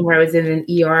one time where I was in an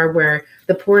ER where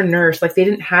the poor nurse, like they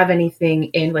didn't have anything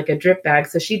in like a drip bag.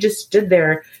 So she just stood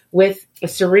there with a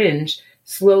syringe,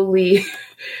 slowly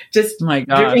just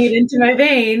dripping it into my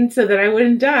vein so that I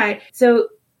wouldn't die. So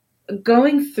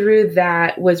going through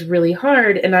that was really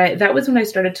hard. And that was when I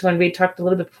started to learn. We talked a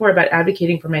little bit before about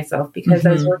advocating for myself because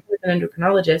I was working with an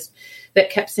endocrinologist that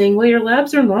kept saying, well, your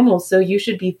labs are normal, so you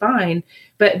should be fine.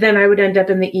 But then I would end up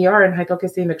in the ER in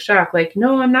hypocalcemic shock. Like,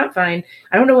 no, I'm not fine.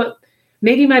 I don't know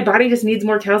maybe my body just needs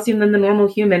more calcium than the normal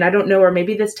human. I don't know. Or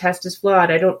maybe this test is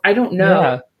flawed. I don't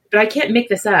know, but I can't make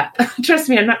this up. Trust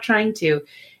me, I'm not trying to.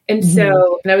 And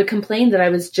so, and I would complain that I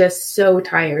was just so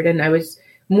tired, and I was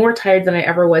more tired than I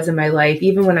ever was in my life,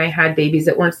 even when I had babies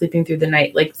that weren't sleeping through the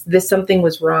night. Like something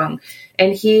was wrong.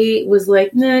 And he was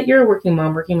like, nah, you're a working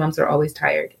mom. Working moms are always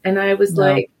tired. And I was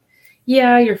like,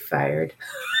 yeah, you're fired.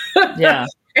 Yeah.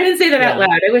 I didn't say that out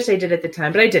loud. I wish I did at the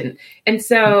time, but I didn't. And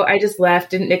so I just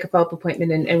left, didn't make a follow-up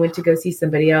appointment, and went to go see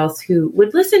somebody else who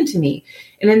would listen to me.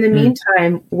 And in the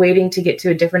meantime, waiting to get to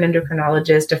a different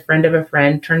endocrinologist, a friend of a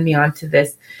friend turned me on to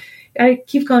this. I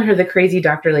keep calling her the crazy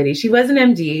doctor lady. She was an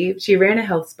MD. She ran a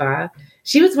health spa.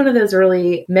 She was one of those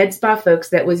early med spa folks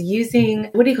that was using,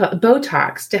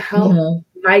 Botox to help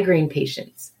migraine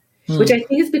patients, which I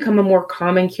think has become a more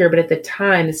common cure. But at the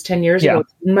time, it's 10 years ago,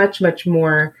 much, much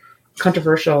more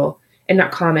controversial and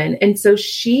not common. And so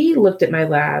she looked at my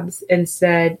labs and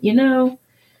said,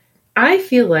 I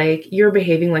feel like you're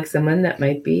behaving like someone that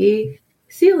might be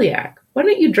celiac. Why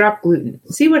don't you drop gluten?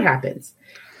 See what happens.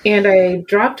 And I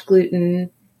dropped gluten,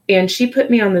 and she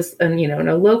put me on this, in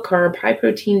a low carb, high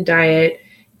protein diet,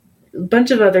 a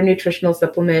bunch of other nutritional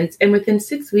supplements. And within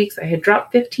 6 weeks, I had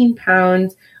dropped 15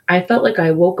 pounds. I felt like I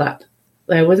woke up.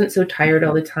 I wasn't so tired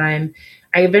all the time.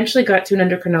 I eventually got to an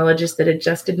endocrinologist that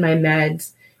adjusted my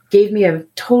meds, gave me a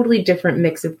totally different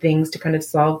mix of things to kind of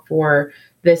solve for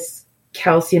this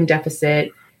calcium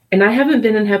deficit. And I haven't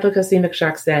been in hypocalcemic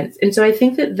shock since. And so I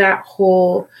think that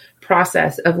whole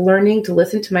process of learning to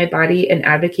listen to my body and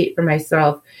advocate for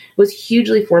myself was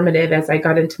hugely formative as I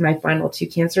got into my final 2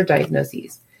 cancer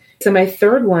diagnoses. So my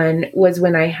third one was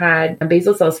when I had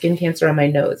basal cell skin cancer on my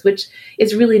nose, which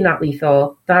is really not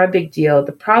lethal, not a big deal.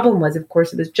 The problem was, of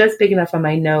course, it was just big enough on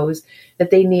my nose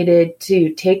that they needed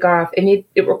to take off, and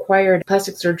it required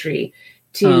plastic surgery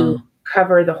to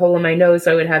cover the hole in my nose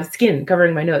so I would have skin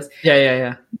covering my nose. Yeah.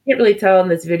 You can't really tell in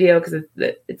this video because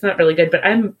it's not really good, but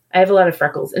I have a lot of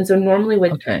freckles. And so normally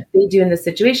what they do in this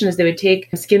situation is they would take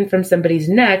skin from somebody's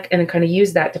neck and then kind of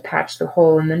use that to patch the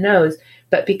hole in the nose.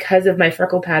 But because of my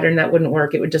freckle pattern, that wouldn't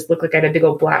work. It would just look like I had a big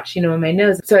old blotch, in my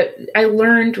nose. So I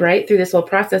learned right through this whole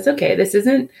process, okay, this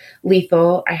isn't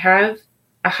lethal. I have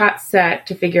a hot set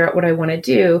to figure out what I want to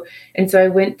do. And so I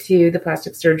went to the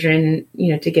plastic surgeon,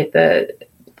 to get to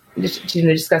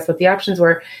discuss what the options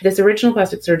were. This original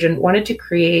plastic surgeon wanted to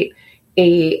create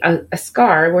a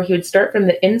scar where he would start from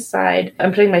the inside.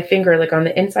 I'm putting my finger like on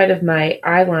the inside of my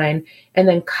eye line and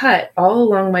then cut all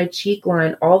along my cheek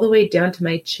line all the way down to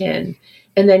my chin,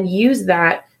 and then use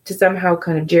that to somehow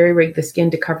kind of jerry-rig the skin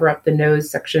to cover up the nose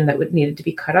section that would needed to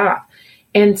be cut off.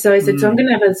 And so I said, so I'm going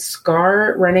to have a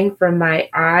scar running from my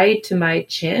eye to my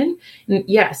chin. And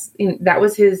yes, that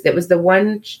was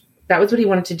what he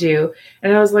wanted to do.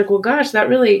 And I was like, well, gosh,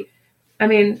 I'm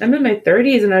in my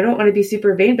 30s and I don't want to be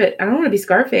super vain, but I don't want to be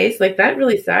Scarface. Like, that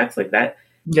really sucks. Like that.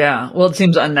 Yeah. Well, it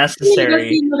seems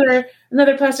unnecessary.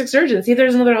 Another plastic surgeon, see if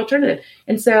there's another alternative.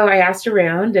 And so I asked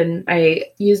around and I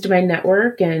used my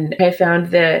network, and I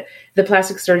found the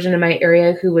plastic surgeon in my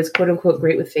area who was quote unquote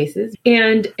great with faces.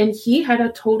 And he had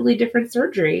a totally different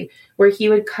surgery where he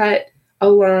would cut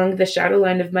along the shadow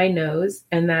line of my nose,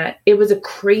 and that it was a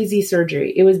crazy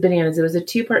surgery. It was bananas. It was a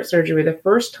 2-part surgery where the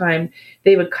first time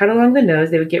they would cut along the nose,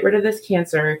 they would get rid of this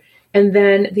cancer. And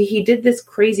then he did this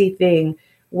crazy thing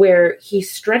where he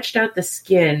stretched out the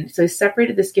skin. So he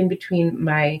separated the skin between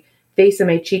my face and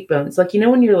my cheekbones. Like,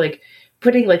 when you're like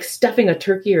putting, like stuffing a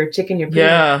turkey or a chicken, you're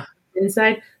putting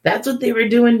inside. That's what they were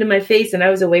doing to my face. And I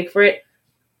was awake for it.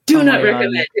 Do not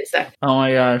recommend it. Oh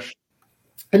my gosh.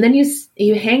 And then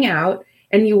you hang out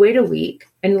and you wait a week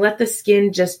and let the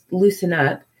skin just loosen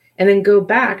up and then go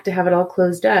back to have it all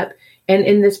closed up. And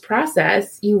in this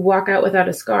process, you walk out without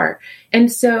a scar.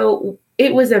 And so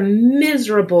it was a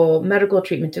miserable medical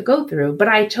treatment to go through, but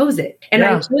I chose it. And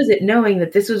I chose it knowing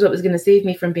that this was what was going to save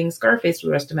me from being Scarface for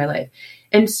the rest of my life.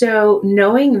 And so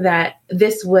knowing that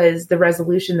this was the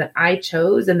resolution that I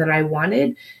chose and that I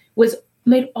wanted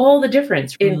made all the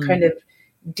difference in kind of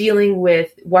dealing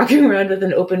with walking around with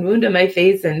an open wound on my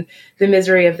face and the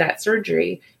misery of that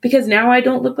surgery, because now I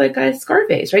don't look like a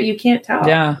Scarface, right? You can't tell.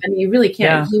 Yeah. I mean, you really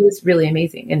can't. Yeah. He was really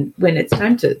amazing. And when it's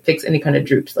time to fix any kind of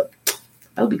droops, like,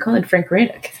 I'll be calling Frank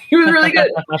Ranick. He was really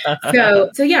good.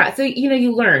 So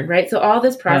you learn, right? So all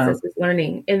this process is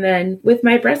learning. And then with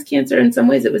my breast cancer, in some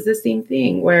ways, it was the same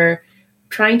thing, where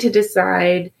trying to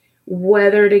decide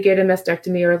whether to get a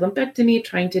mastectomy or a lumpectomy,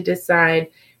 trying to decide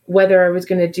whether I was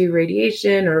going to do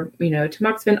radiation or,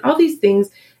 tamoxifen, all these things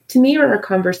to me are a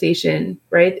conversation,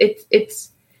 right?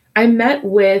 I met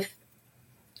with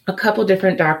a couple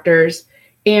different doctors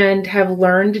and have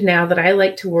learned now that I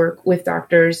like to work with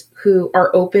doctors who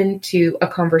are open to a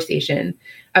conversation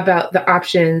about the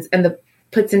options and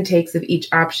puts and takes of each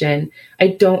option. I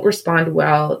don't respond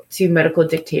well to medical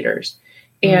dictators.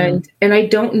 And I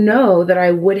don't know that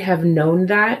I would have known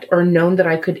that or known that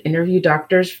I could interview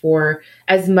doctors for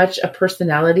as much a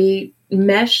personality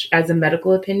mesh as a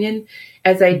medical opinion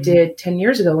as I did 10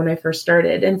 years ago when I first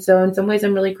started. And so in some ways,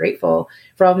 I'm really grateful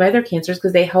for all my other cancers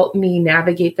because they helped me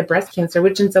navigate the breast cancer,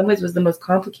 which in some ways was the most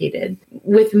complicated,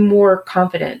 with more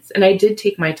confidence. And I did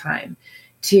take my time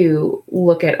to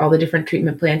look at all the different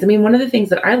treatment plans. I mean, one of the things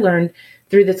that I learned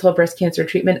through this whole breast cancer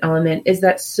treatment element is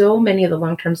that so many of the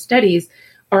long-term studies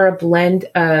are a blend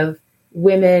of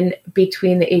women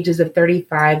between the ages of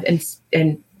 35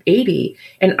 and 80.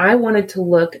 And I wanted to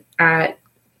look at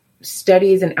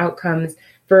studies and outcomes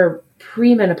for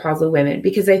premenopausal women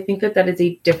because I think that is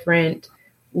a different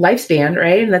lifespan,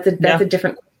 right? And that's a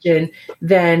different question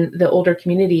than the older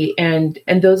community. And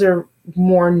those are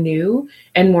more new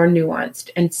and more nuanced.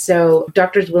 And so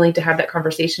doctors willing to have that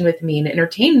conversation with me and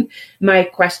entertain my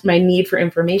need for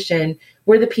information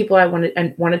were the people I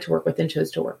wanted to work with and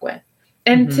chose to work with.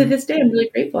 And to this day, I'm really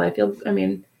grateful. I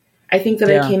think that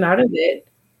I came out of it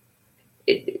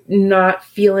not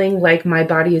feeling like my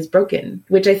body is broken,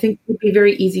 which I think would be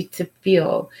very easy to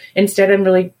feel. Instead, I'm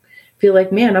really feel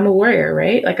like, man, I'm a warrior,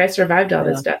 right? Like I survived all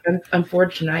this stuff. I'm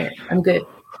forged in iron. I'm good.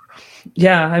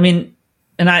 Yeah. I mean,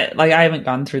 and I haven't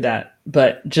gone through that,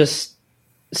 but just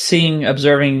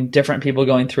observing different people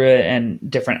going through it and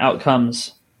different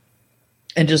outcomes.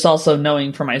 And just also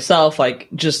knowing for myself, like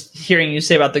just hearing you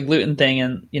say about the gluten thing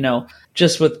and,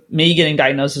 just with me getting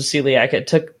diagnosed with celiac, it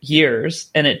took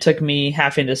years and it took me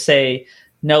having to say,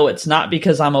 no, it's not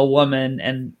because I'm a woman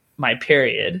and my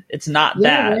period. It's not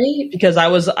that right? Because I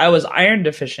was iron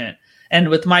deficient and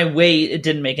with my weight, it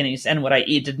didn't make any sense. And what I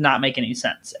eat did not make any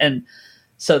sense. And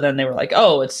so then they were like,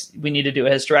 oh, we need to do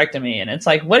a hysterectomy. And it's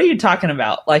like, what are you talking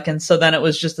about? Like, and so then it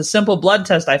was just a simple blood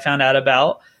test I found out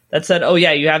about that said, oh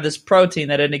yeah, you have this protein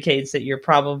that indicates that you're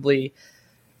probably,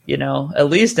 at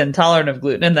least intolerant of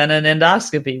gluten, and then an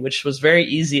endoscopy, which was very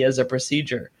easy as a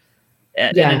procedure,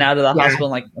 in and out of the hospital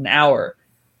in like an hour.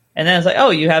 And then it's like,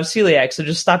 oh, you have celiac, so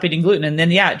just stop eating gluten. And then,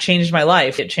 it changed my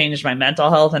life. It changed my mental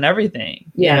health and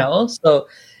everything, So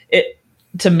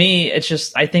to me, it's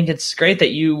just, I think it's great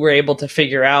that you were able to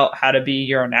figure out how to be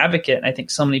your own advocate. And I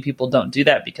think so many people don't do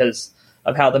that because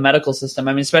of how the medical system,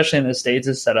 I mean, especially in the States,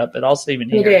 is set up. It also even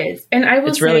here. It is. And I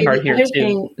will say really hard the other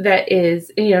thing that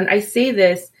is, and I say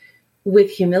this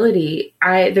with humility,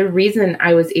 the reason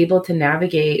I was able to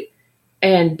navigate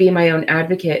and be my own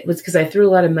advocate was because I threw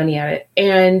a lot of money at it.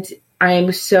 And I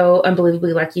am so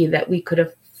unbelievably lucky that we could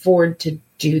afford to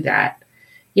do that.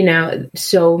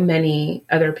 So many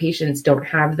other patients don't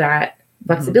have that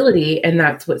flexibility. And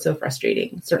that's what's so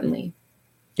frustrating, certainly.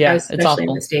 Yeah, especially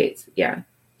in the States. Yeah.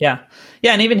 Yeah.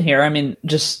 Yeah. And even here, I mean,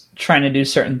 just trying to do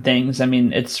certain things. I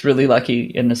mean, it's really lucky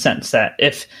in the sense that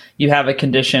if you have a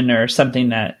condition or something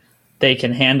that they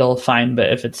can handle, fine.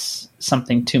 But if it's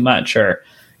something too much or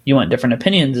you want different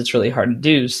opinions, it's really hard to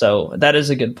do. So that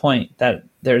is a good point that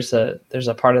there's a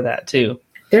part of that too.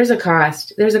 There's a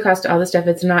cost. There's a cost to all this stuff.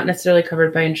 It's not necessarily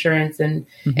covered by insurance and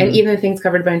even things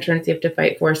covered by insurance you have to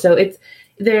fight for. So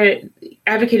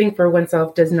advocating for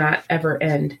oneself does not ever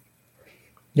end.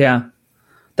 Yeah.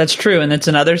 That's true. And it's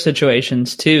in other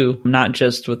situations too, not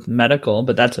just with medical,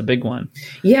 but that's a big one.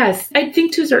 Yes. I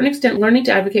think to a certain extent, learning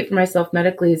to advocate for myself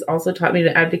medically has also taught me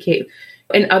to advocate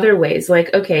in other ways.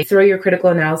 Like, okay, throw your critical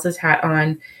analysis hat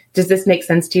on. Does this make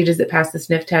sense to you? Does it pass the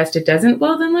sniff test? It doesn't?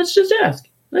 Well, then let's just ask.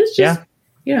 Let's just,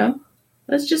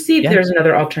 let's just see if there's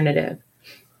another alternative.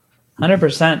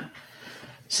 100%.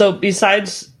 So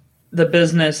besides the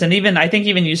business, and I think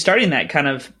even you starting that kind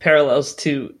of parallels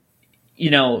to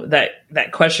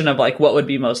that question of like, what would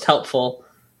be most helpful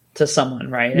to someone,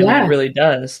 right? And it really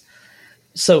does.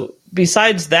 So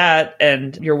besides that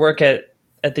and your work at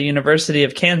the University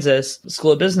of Kansas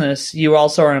School of Business, you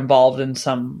also are involved in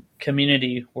some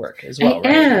community work as well, right?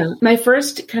 I am. My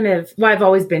first I've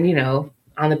always been,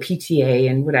 on the PTA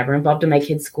and whatever, involved in my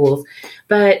kids' schools.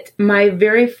 But my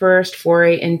very first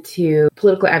foray into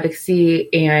political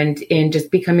advocacy and in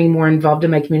just becoming more involved in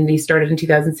my community started in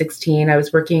 2016. I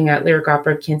was working at Lyric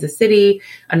Opera of Kansas City,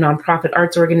 a nonprofit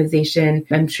arts organization.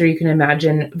 I'm sure you can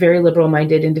imagine very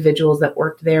liberal-minded individuals that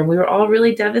worked there. And we were all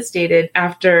really devastated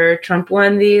after Trump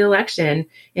won the election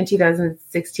in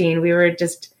 2016. We were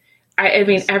just... I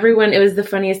mean, everyone, it was the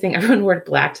funniest thing. Everyone wore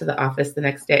black to the office the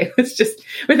next day. It was just,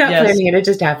 without planning it, it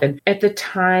just happened. At the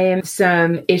time,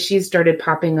 some issues started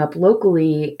popping up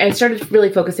locally. I started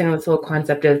really focusing on this whole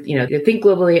concept of, think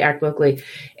globally, act locally.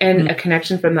 And a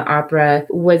connection from the opera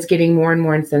was getting more and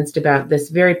more incensed about this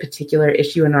very particular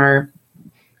issue in our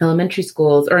elementary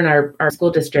schools or in our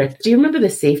school district. Do you remember the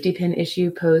safety pin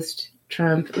issue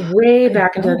post-Trump? Way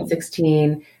back in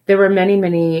 2016, there were many,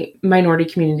 many minority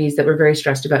communities that were very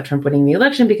stressed about Trump winning the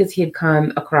election because he had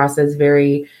come across as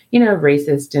very,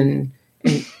 racist and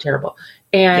terrible.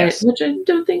 And yes. Which I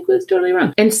don't think was totally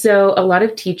wrong. And so a lot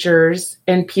of teachers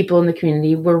and people in the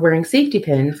community were wearing safety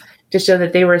pins to show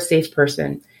that they were a safe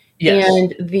person. Yes.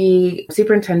 And the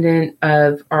superintendent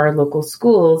of our local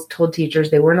schools told teachers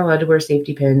they weren't allowed to wear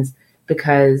safety pins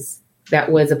because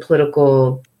that was a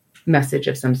political message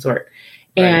of some sort.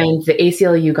 Right. And the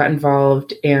ACLU got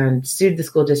involved and sued the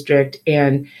school district.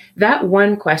 And that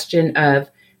one question of,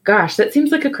 gosh, that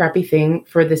seems like a crappy thing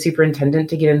for the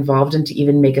superintendent to get involved and to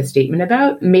even make a statement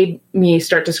about, made me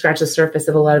start to scratch the surface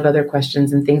of a lot of other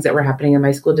questions and things that were happening in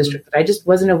my school district that I just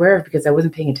wasn't aware of because I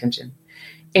wasn't paying attention.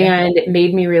 And it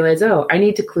made me realize, I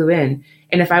need to clue in.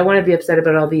 And if I want to be upset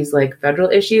about all these like federal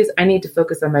issues, I need to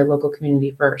focus on my local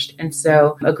community first. And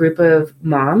so a group of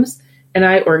moms and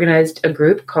I organized a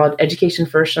group called Education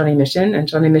First Shawnee Mission. And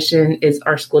Shawnee Mission is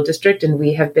our school district. And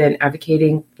we have been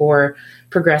advocating for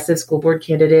progressive school board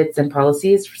candidates and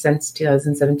policies since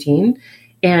 2017.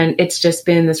 And it's just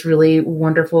been this really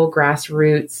wonderful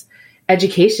grassroots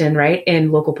education, right,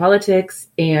 in local politics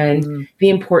and the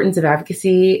importance of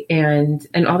advocacy and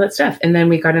all that stuff. And then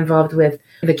we got involved with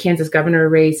the Kansas governor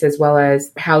race as well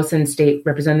as House and state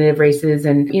representative races.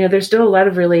 And, there's still a lot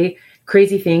of really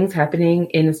crazy things happening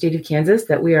in the state of Kansas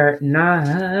that we are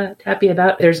not happy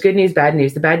about. There's good news, bad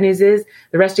news. The bad news is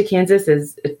the rest of Kansas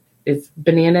is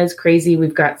bananas crazy.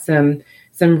 We've got some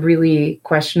really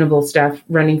questionable stuff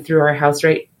running through our House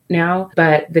right now.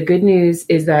 But the good news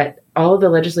is that all of the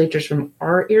legislators from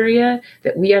our area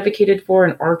that we advocated for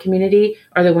in our community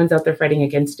are the ones out there fighting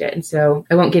against it. And so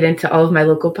I won't get into all of my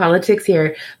local politics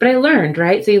here, but I learned,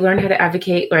 right? So you learn how to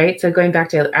advocate, right? So going back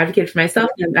to advocate for myself,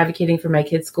 and I'm advocating for my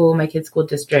kids' school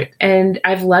district. And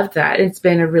I've loved that. It's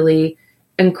been a really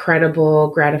incredible,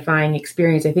 gratifying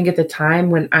experience. I think at the time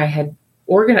when I had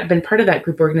been part of that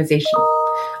group organization,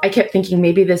 I kept thinking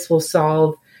maybe this will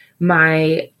solve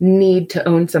my need to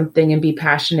own something and be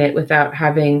passionate without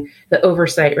having the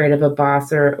oversight, right, of a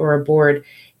boss or a board.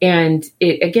 And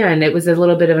it was a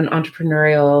little bit of an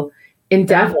entrepreneurial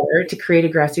endeavor to create a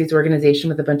grassroots organization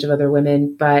with a bunch of other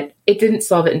women, but it didn't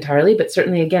solve it entirely. But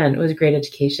certainly, again, it was a great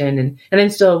education. And I'm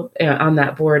still on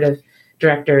that board of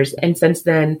directors. And since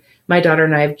then, my daughter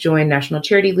and I have joined National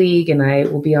Charity League, and I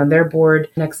will be on their board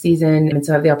next season. And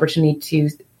so I have the opportunity to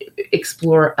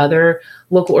explore other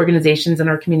local organizations in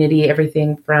our community,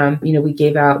 everything from, we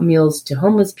gave out meals to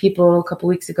homeless people a couple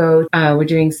weeks ago. We're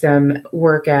doing some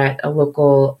work at a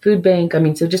local food bank.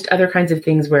 So just other kinds of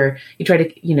things where you try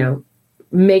to,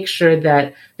 make sure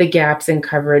that the gaps in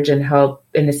coverage and help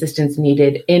and assistance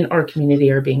needed in our community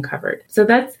are being covered. So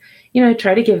that's, I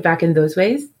try to give back in those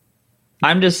ways.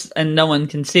 And no one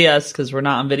can see us because we're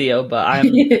not on video, but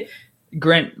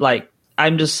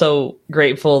I'm just so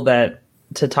grateful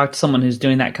to talk to someone who's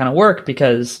doing that kind of work,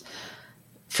 because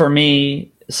for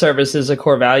me, service is a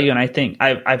core value. And I think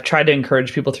I've tried to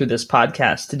encourage people through this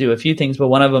podcast to do a few things, but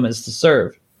one of them is to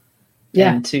serve.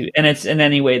 Yeah. And it's in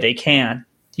any way they can.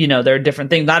 There are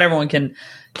different things. Not everyone can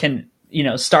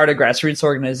start a grassroots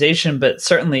organization, but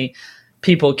certainly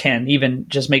people can even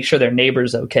just make sure their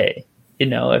neighbor's okay.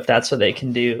 If that's what they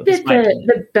can do.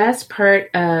 The best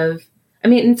part of,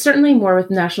 and certainly more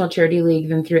with National Charity League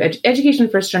than through Education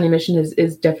First Shawnee Mission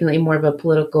is definitely more of a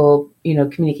political,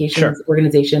 communications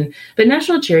organization. But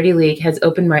National Charity League has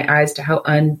opened my eyes to how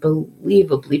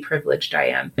unbelievably privileged I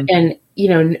am. And,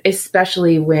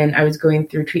 especially when I was going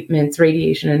through treatments,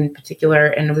 radiation in particular,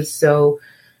 and I was so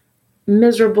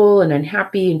miserable and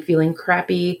unhappy and feeling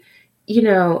crappy,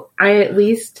 I at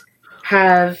least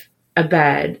have a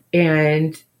bed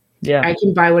and I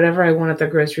can buy whatever I want at the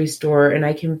grocery store, and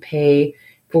I can pay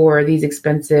for these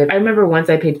expensive. I remember once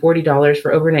I paid $40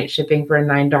 for overnight shipping for a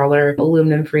 $9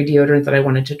 aluminum-free deodorant that I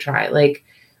wanted to try. Like,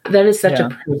 that is such a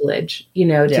privilege,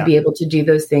 to be able to do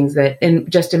those things that,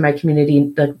 and just in my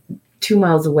community, like 2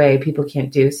 miles away, people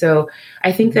can't do. So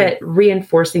I think that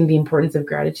reinforcing the importance of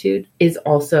gratitude is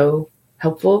also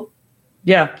helpful.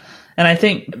 Yeah. And I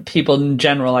think people in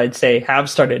general, I'd say, have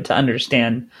started to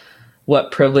understand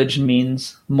what privilege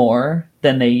means more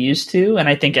than they used to. And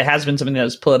I think it has been something that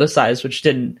was politicized, which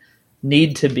didn't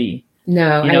need to be.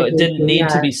 No, it didn't need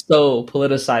to be so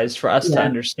politicized for us to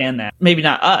understand that. Maybe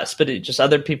not us, but just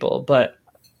other people. But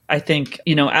I think,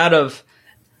 out of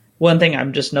one thing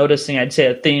I'm just noticing, I'd say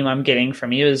a theme I'm getting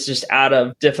from you is just out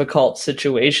of difficult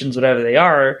situations, whatever they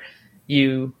are,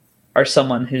 you are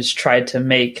someone who's tried to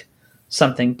make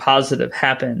something positive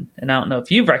happen. And I don't know if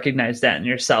you've recognized that in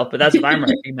yourself, but that's what I'm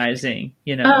recognizing,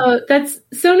 Oh, that's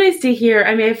so nice to hear.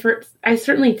 I mean, I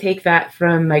certainly take that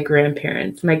from my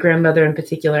grandparents, my grandmother in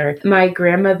particular. My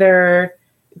grandmother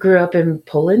grew up in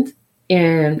Poland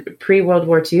in pre-World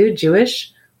War II,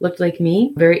 Jewish, looked like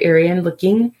me, very Aryan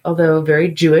looking, although very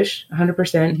Jewish, 100%.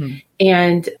 Mm-hmm.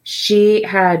 And she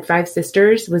had 5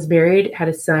 sisters, was married, had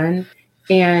a son,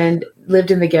 and lived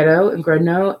in the ghetto in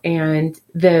Grodno, and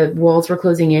the walls were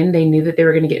closing in. They knew that they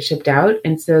were going to get shipped out.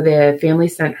 And so the family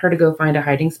sent her to go find a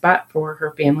hiding spot for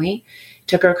her family. It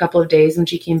took her a couple of days. When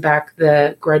she came back,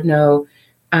 the Grodno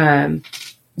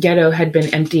ghetto had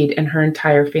been emptied and her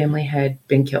entire family had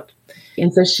been killed.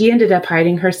 And so she ended up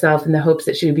hiding herself in the hopes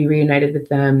that she would be reunited with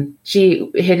them. She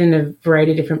hid in a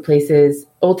variety of different places,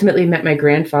 ultimately met my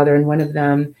grandfather in one of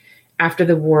them. After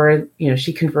the war,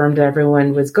 she confirmed that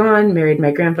everyone was gone, married my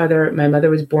grandfather. My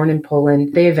mother was born in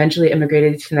Poland. They eventually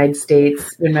immigrated to the United States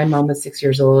when my mom was 6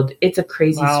 years old. It's a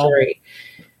crazy story.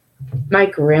 My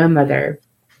grandmother,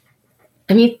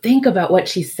 I mean, think about what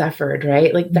she suffered,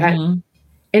 right? Like that. Mm-hmm.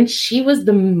 And she was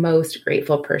the most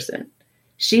grateful person.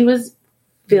 She was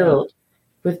filled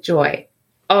with joy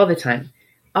all the time.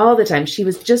 All the time. She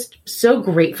was just so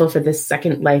grateful for this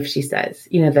second life, she says,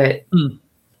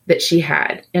 that she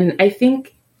had. And I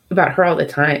think about her all the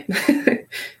time.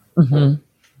 Mm-hmm.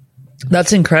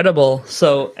 That's incredible.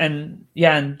 So, and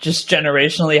just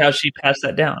generationally, how she passed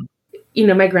that down.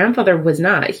 My grandfather was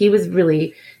not. He was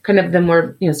really kind of the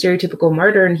more, stereotypical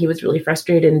martyr, and he was really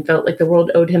frustrated and felt like the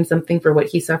world owed him something for what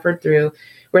he suffered through.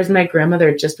 Whereas my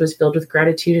grandmother just was filled with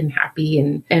gratitude and happy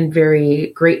and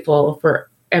very grateful for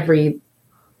every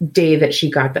day that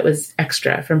she got that was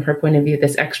extra from her point of view,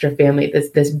 this extra family,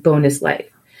 this bonus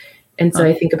life. And so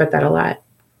I think about that a lot.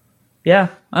 Yeah.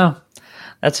 Oh,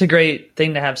 that's a great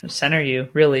thing to have center you,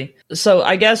 really. So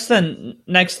I guess then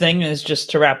next thing is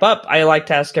just to wrap up. I like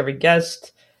to ask every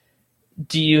guest,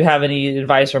 do you have any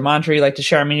advice or mantra you'd like to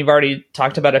share? I mean, you've already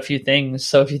talked about a few things.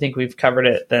 So if you think we've covered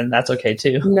it, then that's okay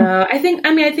too. No, I think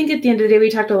at the end of the day, we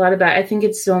talked a lot about, I think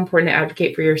it's so important to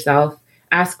advocate for yourself,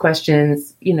 ask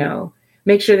questions,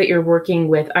 make sure that you're working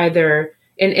with either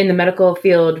in the medical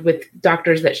field with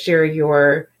doctors that share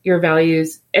your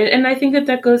values. And I think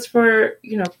that goes for,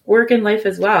 work and life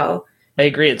as well. I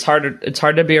agree. It's hard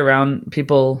to be around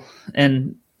people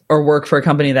or work for a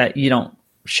company that you don't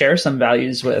share some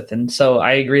values with. And so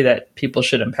I agree that people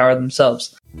should empower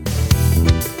themselves.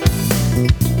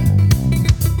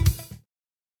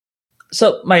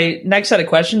 So my next set of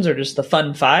questions are just the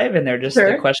fun 5, and they're just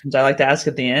the questions I like to ask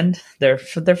at the end. They're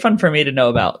fun for me to know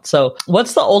about. So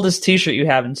what's the oldest t-shirt you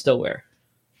have and still wear?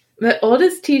 The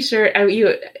oldest t-shirt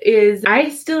is I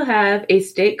still have a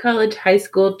State College High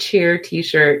School cheer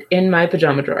t-shirt in my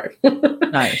pajama drawer.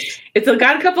 Nice. It's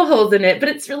got a couple holes in it, but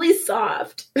it's really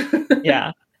soft.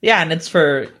 Yeah. Yeah. And it's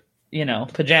for,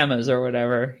 pajamas or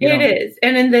whatever. It is.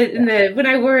 And in the when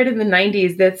I wore it in the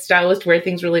 90s, the stylists wear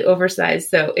things really oversized,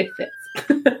 so it fits.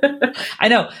 I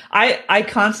know. I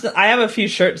have a few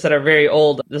shirts that are very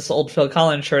old. This old Phil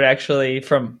Collins shirt actually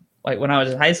from like when I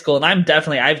was in high school, and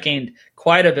I've gained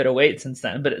quite a bit of weight since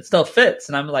then, but it still fits.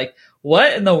 And I'm like,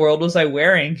 what in the world was I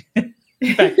wearing back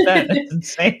then? It's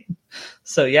insane.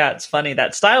 So yeah, it's funny.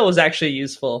 That style was actually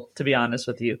useful, to be honest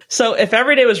with you. So if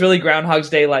every day was really Groundhog's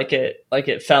Day, like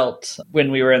it felt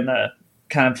when we were in the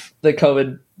kind of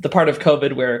the part of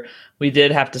COVID where we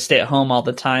did have to stay at home all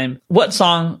the time, what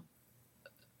song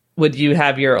would you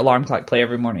have your alarm clock play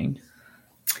every morning?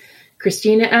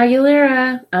 Christina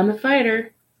Aguilera, I'm a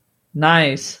Fighter.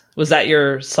 Nice. Was that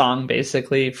your song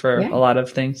basically for a lot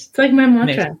of things? It's like my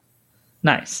mantra. Amazing.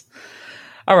 Nice.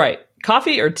 All right.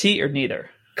 Coffee or tea or neither?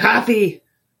 Coffee.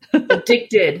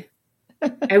 Addicted.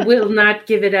 I will not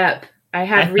give it up. I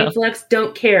have reflux.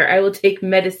 Don't care. I will take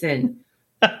medicine.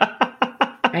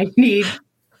 I need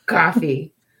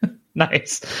coffee.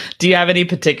 Nice. Do you have any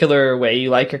particular way you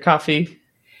like your coffee?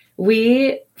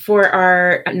 We, for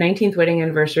our 19th wedding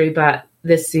anniversary, bought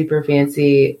this super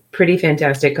fancy, pretty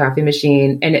fantastic coffee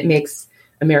machine, and it makes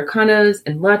Americanos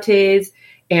and lattes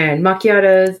and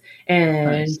macchiatos,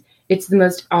 and it's the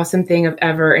most awesome thing I've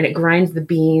ever, and it grinds the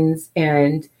beans,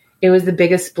 and it was the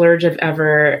biggest splurge I've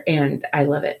ever, and I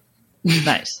love it.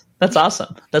 Nice. That's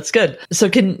awesome. That's good. So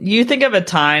can you think of a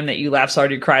time that you laughed so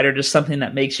hard you cried, or just something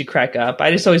that makes you crack up?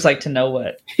 I just always like to know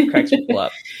what cracks people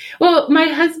up. Well, my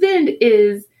husband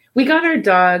we got our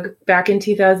dog back in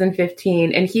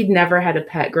 2015, and he'd never had a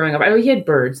pet growing up. He had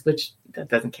birds, which that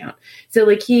doesn't count. So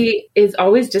he is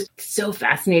always just so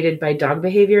fascinated by dog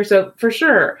behavior. So for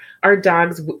sure, our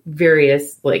dog's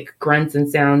various grunts and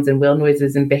sounds and whale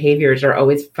noises and behaviors are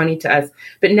always funny to us.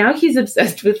 But now he's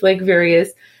obsessed with various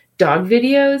dog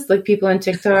videos, like people on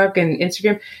TikTok and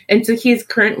Instagram. And so he's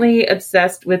currently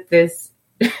obsessed with this,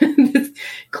 this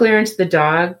Clarence the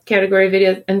dog category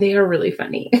videos, and they are really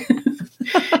funny.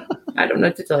 I don't know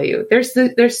what to tell you. They're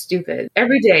stupid.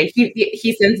 Every day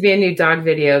he sends me a new dog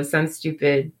video of some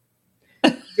stupid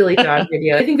silly dog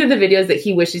video. I think they're the videos that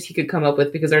he wishes he could come up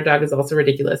with because our dog is also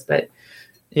ridiculous. But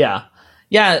yeah,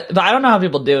 but I don't know how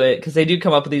people do it because they do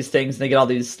come up with these things and they get all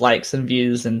these likes and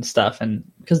views and stuff. And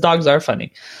because dogs are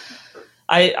funny.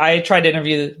 I tried to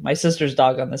interview my sister's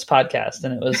dog on this podcast,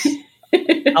 and it was.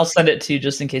 I'll send it to you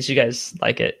just in case you guys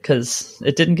like it because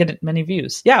it didn't get many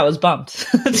views. Yeah, I was bummed,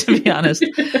 to be honest.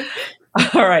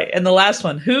 All right. And the last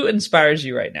one, who inspires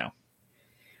you right now?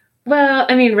 Well,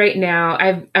 I mean, right now,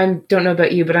 I don't know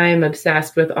about you, but I am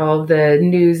obsessed with all the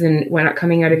news and whatnot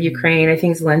coming out of Ukraine. I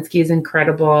think Zelensky is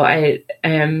incredible. I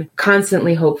am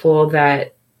constantly hopeful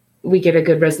that we get a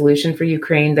good resolution for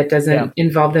Ukraine that doesn't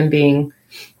involve them being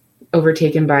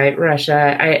overtaken by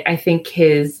Russia. I think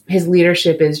his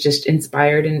leadership is just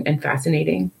inspired and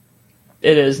fascinating.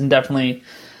 It is, and definitely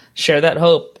share that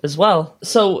hope as well.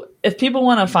 So if people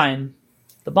want to find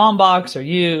the Bomb Box or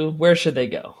you, where should they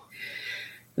go?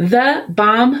 The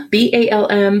Bomb,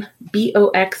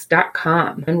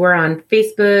 BALMBOX.com. And we're on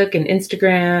Facebook and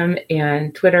Instagram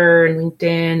and Twitter and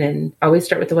LinkedIn, and always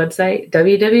start with the website,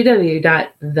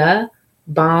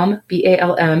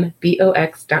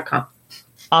 www.thebomb.com.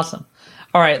 Awesome.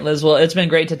 All right, Liz. Well, it's been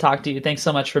great to talk to you. Thanks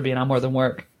so much for being on More Than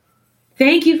Work.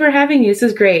 Thank you for having me. This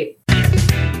is great.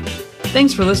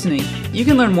 Thanks for listening. You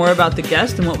can learn more about the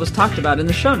guest and what was talked about in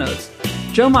the show notes.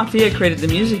 Joe Maffia created the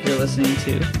music you're listening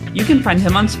to. You can find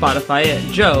him on Spotify at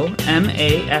Joe,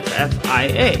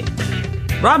 Maffia.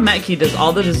 Rob Metke does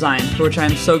all the design, for which I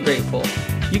am so grateful.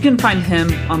 You can find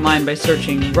him online by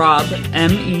searching Rob,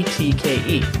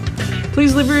 Metke.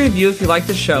 Please leave a review if you like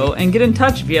the show, and get in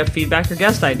touch if you have feedback or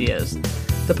guest ideas.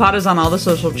 The pod is on all the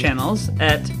social channels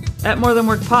at More Than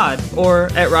Work Pod or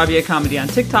at Rabia Comedy on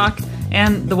TikTok,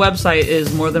 and the website is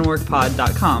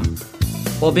morethanworkpod.com.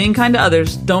 While being kind to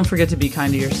others, don't forget to be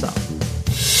kind to yourself.